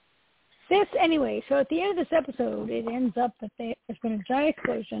 So at the end of this episode, it ends up that there's been a giant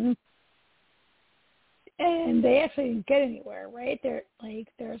explosion, and they actually didn't get anywhere, right?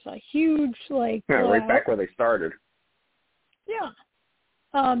 There's a huge right back where they started. Yeah.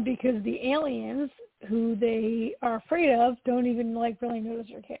 Because the aliens who they are afraid of don't even really notice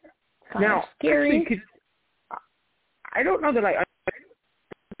or care. Now, scary. Actually, I don't know that I.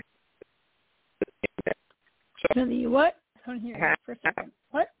 So the what? I don't hear you for a second.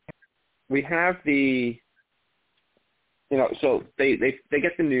 What? We have so they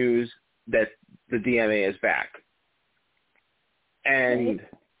get the news that the DMA is back, and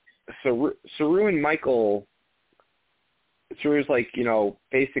Saru and Michael. Saru's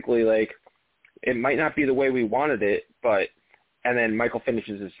basically it might not be the way we wanted it, but, and then Michael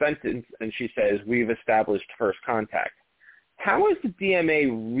finishes his sentence and she says, we've established first contact. How is the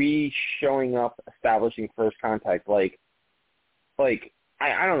DMA showing up, establishing first contact? I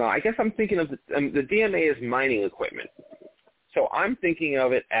don't know. I guess I'm thinking of the DMA is mining equipment. So I'm thinking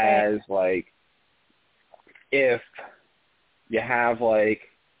of it as if you have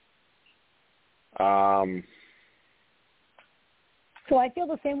So I feel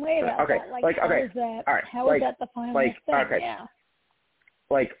the same way about that. How is that the final thing? Okay. Yeah.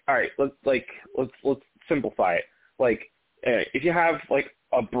 All right, let's simplify it. If you have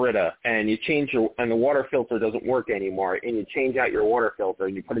a Brita and you change and the water filter doesn't work anymore, and you change out your water filter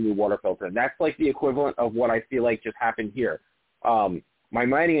and you put a new water filter in, that's the equivalent of what I feel like just happened here. My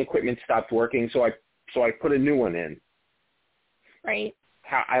mining equipment stopped working, so I put a new one in. Right.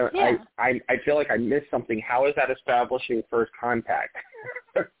 I feel like I missed something. How is that establishing first contact?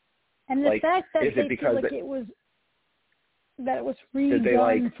 And the fact that they feel like it was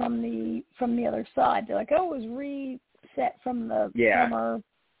redone from the other side. They're it was reset from the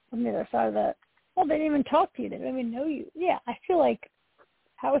from the other side of the. Well, they didn't even talk to you. They didn't even know you. Yeah, I feel like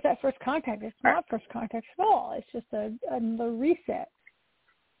how is that first contact? It's not first contact at all. It's just a reset.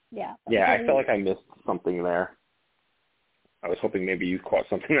 Yeah. Yeah, I felt like I missed something there. I was hoping maybe you caught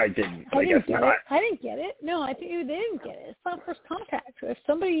something I didn't. I guess not. I didn't get it. No, I think they didn't get it. It's not first contact. So if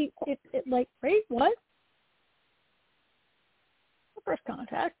somebody, wait, what? First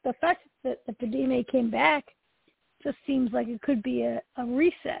contact. The fact that the DMA came back just seems like it could be a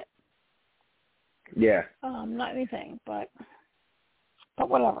reset. Yeah. Not anything, but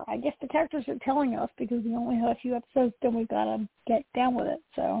whatever. I guess the characters are telling us because we only have a few episodes, then we've got to get down with it.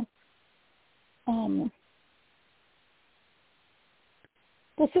 So,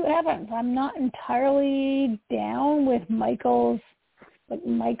 we'll see what happens. I'm not entirely down with Michael's.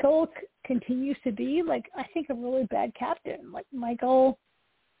 Michael continues to be, I think, a really bad captain. Michael,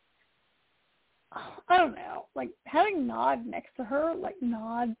 I don't know. Having Nod next to her,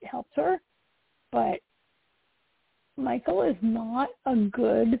 Nod helps her, but Michael is not a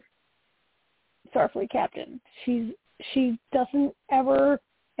good Starfleet captain. She doesn't ever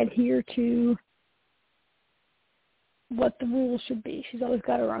adhere to what the rules should be. She's always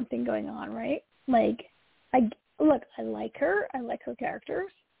got her own thing going on, right? I like her. I like her characters,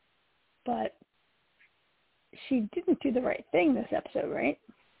 but she didn't do the right thing this episode, right?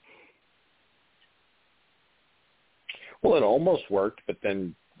 Well, it almost worked, but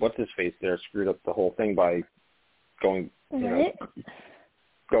then what's his face there screwed up the whole thing by going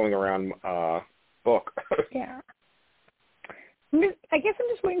around Book. Yeah. I guess I'm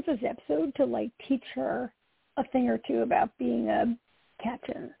just waiting for this episode to teach her a thing or two about being a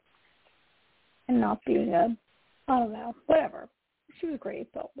captain and not being I don't know, whatever. She was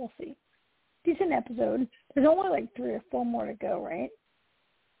great, but we'll see. decent episode. There's only like 3 or 4 more to go, right?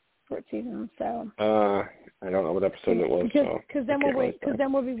 Short season, so. I don't know what episode it was. Because then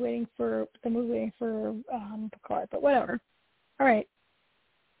we'll be waiting for Picard, but whatever. All right.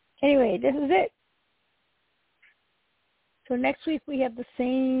 Anyway, this is it. So next week we have the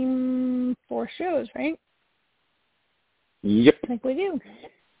same 4 shows, right? Yep. I think we do.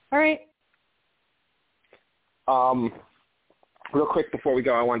 All right. Real quick before we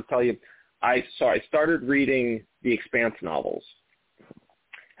go, I want to tell you, I started reading the Expanse novels.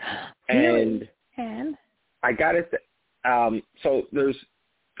 Really? And I got it. So there's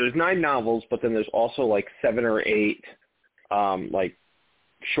 9 novels, but then there's also like 7 or 8 like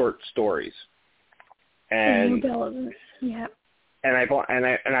short stories. And yeah. And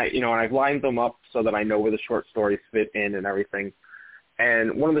I've lined them up so that I know where the short stories fit in and everything.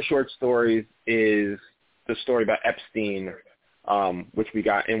 And one of the short stories is the story about Epstein, which we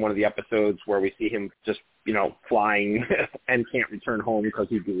got in one of the episodes where we see him just, flying and can't return home because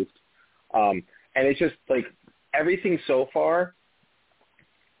he goofed. And it's just like everything so far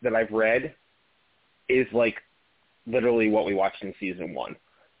that I've read is like literally what we watched in season 1.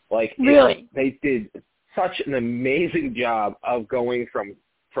 Like really, they did such an amazing job of going from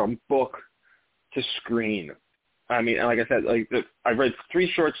book to screen. I mean, like I said, I've read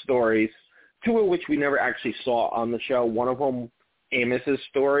 3 short stories, 2 of which we never actually saw on the show. One of them, Amos's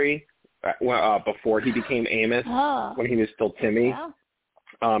story, before he became Amos, when he was still Timmy. Yeah.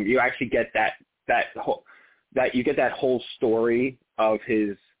 You actually get that whole story of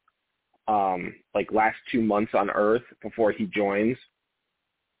his last 2 months on Earth before he joins.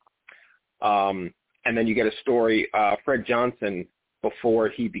 And then you get a story, Fred Johnson, before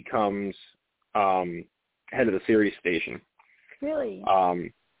he becomes head of the Sirius station. Really?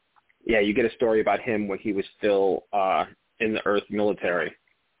 Yeah, you get a story about him when he was still in the Earth military,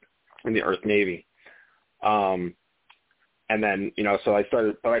 in the Earth Navy. And then, so I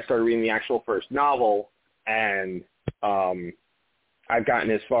started reading the actual first novel, and I've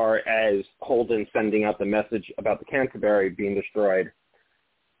gotten as far as Holden sending out the message about the Canterbury being destroyed.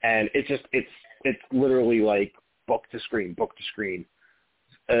 And it's literally like book to screen.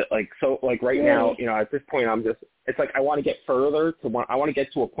 Right now, at this point, it's like I want to get further I want to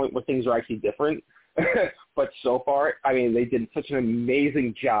get to a point where things are actually different. But so far, I mean, they did such an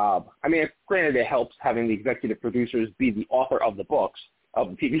amazing job. I mean, granted, it helps having the executive producers be the author of the books, of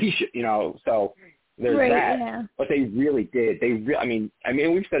the TV show, so there's that. Yeah. But they really did. I mean,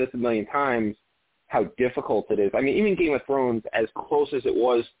 we've said this a million times, how difficult it is. I mean, even Game of Thrones, as close as it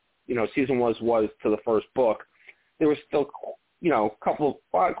was, season was to the first book, there was still,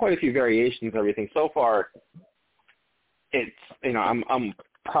 quite a few variations and everything. So far, it's, I'm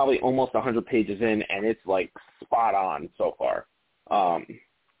probably almost 100 pages in, and it's like spot on so far.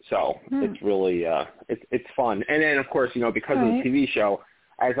 So it's really, it's fun. And then, of course, because of the TV show,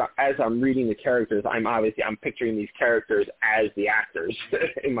 as I'm reading the characters, I'm picturing these characters as the actors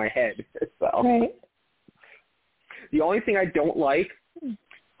in my head. So right. The only thing I don't like,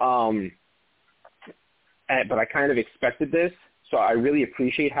 but I kind of expected this, so I really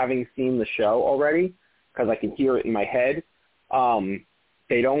appreciate having seen the show already because I can hear it in my head.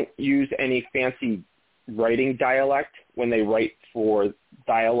 They don't use any fancy writing dialect when they write for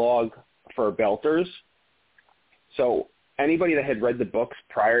dialogue for Belters. So anybody that had read the books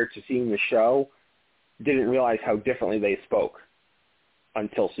prior to seeing the show didn't realize how differently they spoke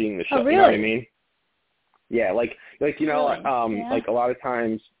until seeing the show. Oh, really? You know what I mean? Yeah, like like a lot of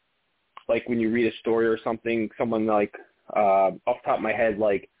times, like when you read a story or something, someone like off the top of my head,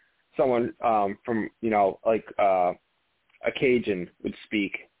 like someone from a Cajun would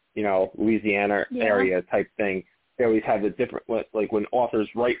speak, Louisiana area type thing. They always have the different, like when authors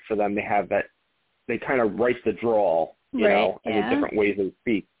write for them, they have that, they kind of write the drawl, and the different ways they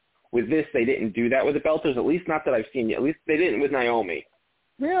speak. With this, they didn't do that with the Belters, at least not that I've seen yet. At least they didn't with Naomi.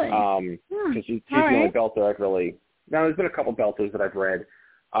 Really? Because she's the only Belter I've really... Now, there's been a couple Belters that I've read,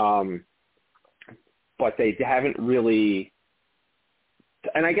 but they haven't really...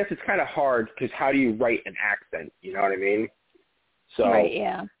 And I guess it's kind of hard, because how do you write an accent? You know what I mean? So right,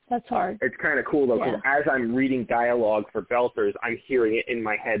 yeah. That's hard. It's kind of cool, though, because as I'm reading dialogue for Belters, I'm hearing it in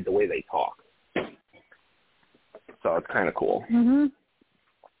my head the way they talk. So it's kind of cool. Mm-hmm.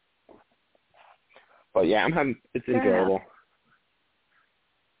 But yeah, it's enjoyable.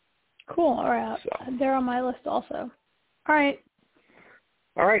 Cool. All right. So. They're on my list also. All right.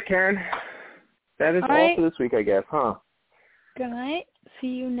 All right, Karen. That is all for this week, I guess, huh? Good night. See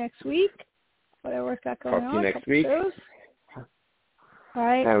you next week. Whatever's got going on. Talk to you next week. Shows. All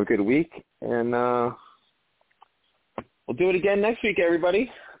right. Have a good week. And we'll do it again next week, everybody.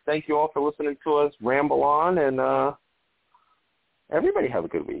 thank you all for listening to us ramble on, and everybody have a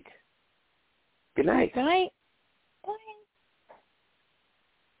good week. Good night. Good night.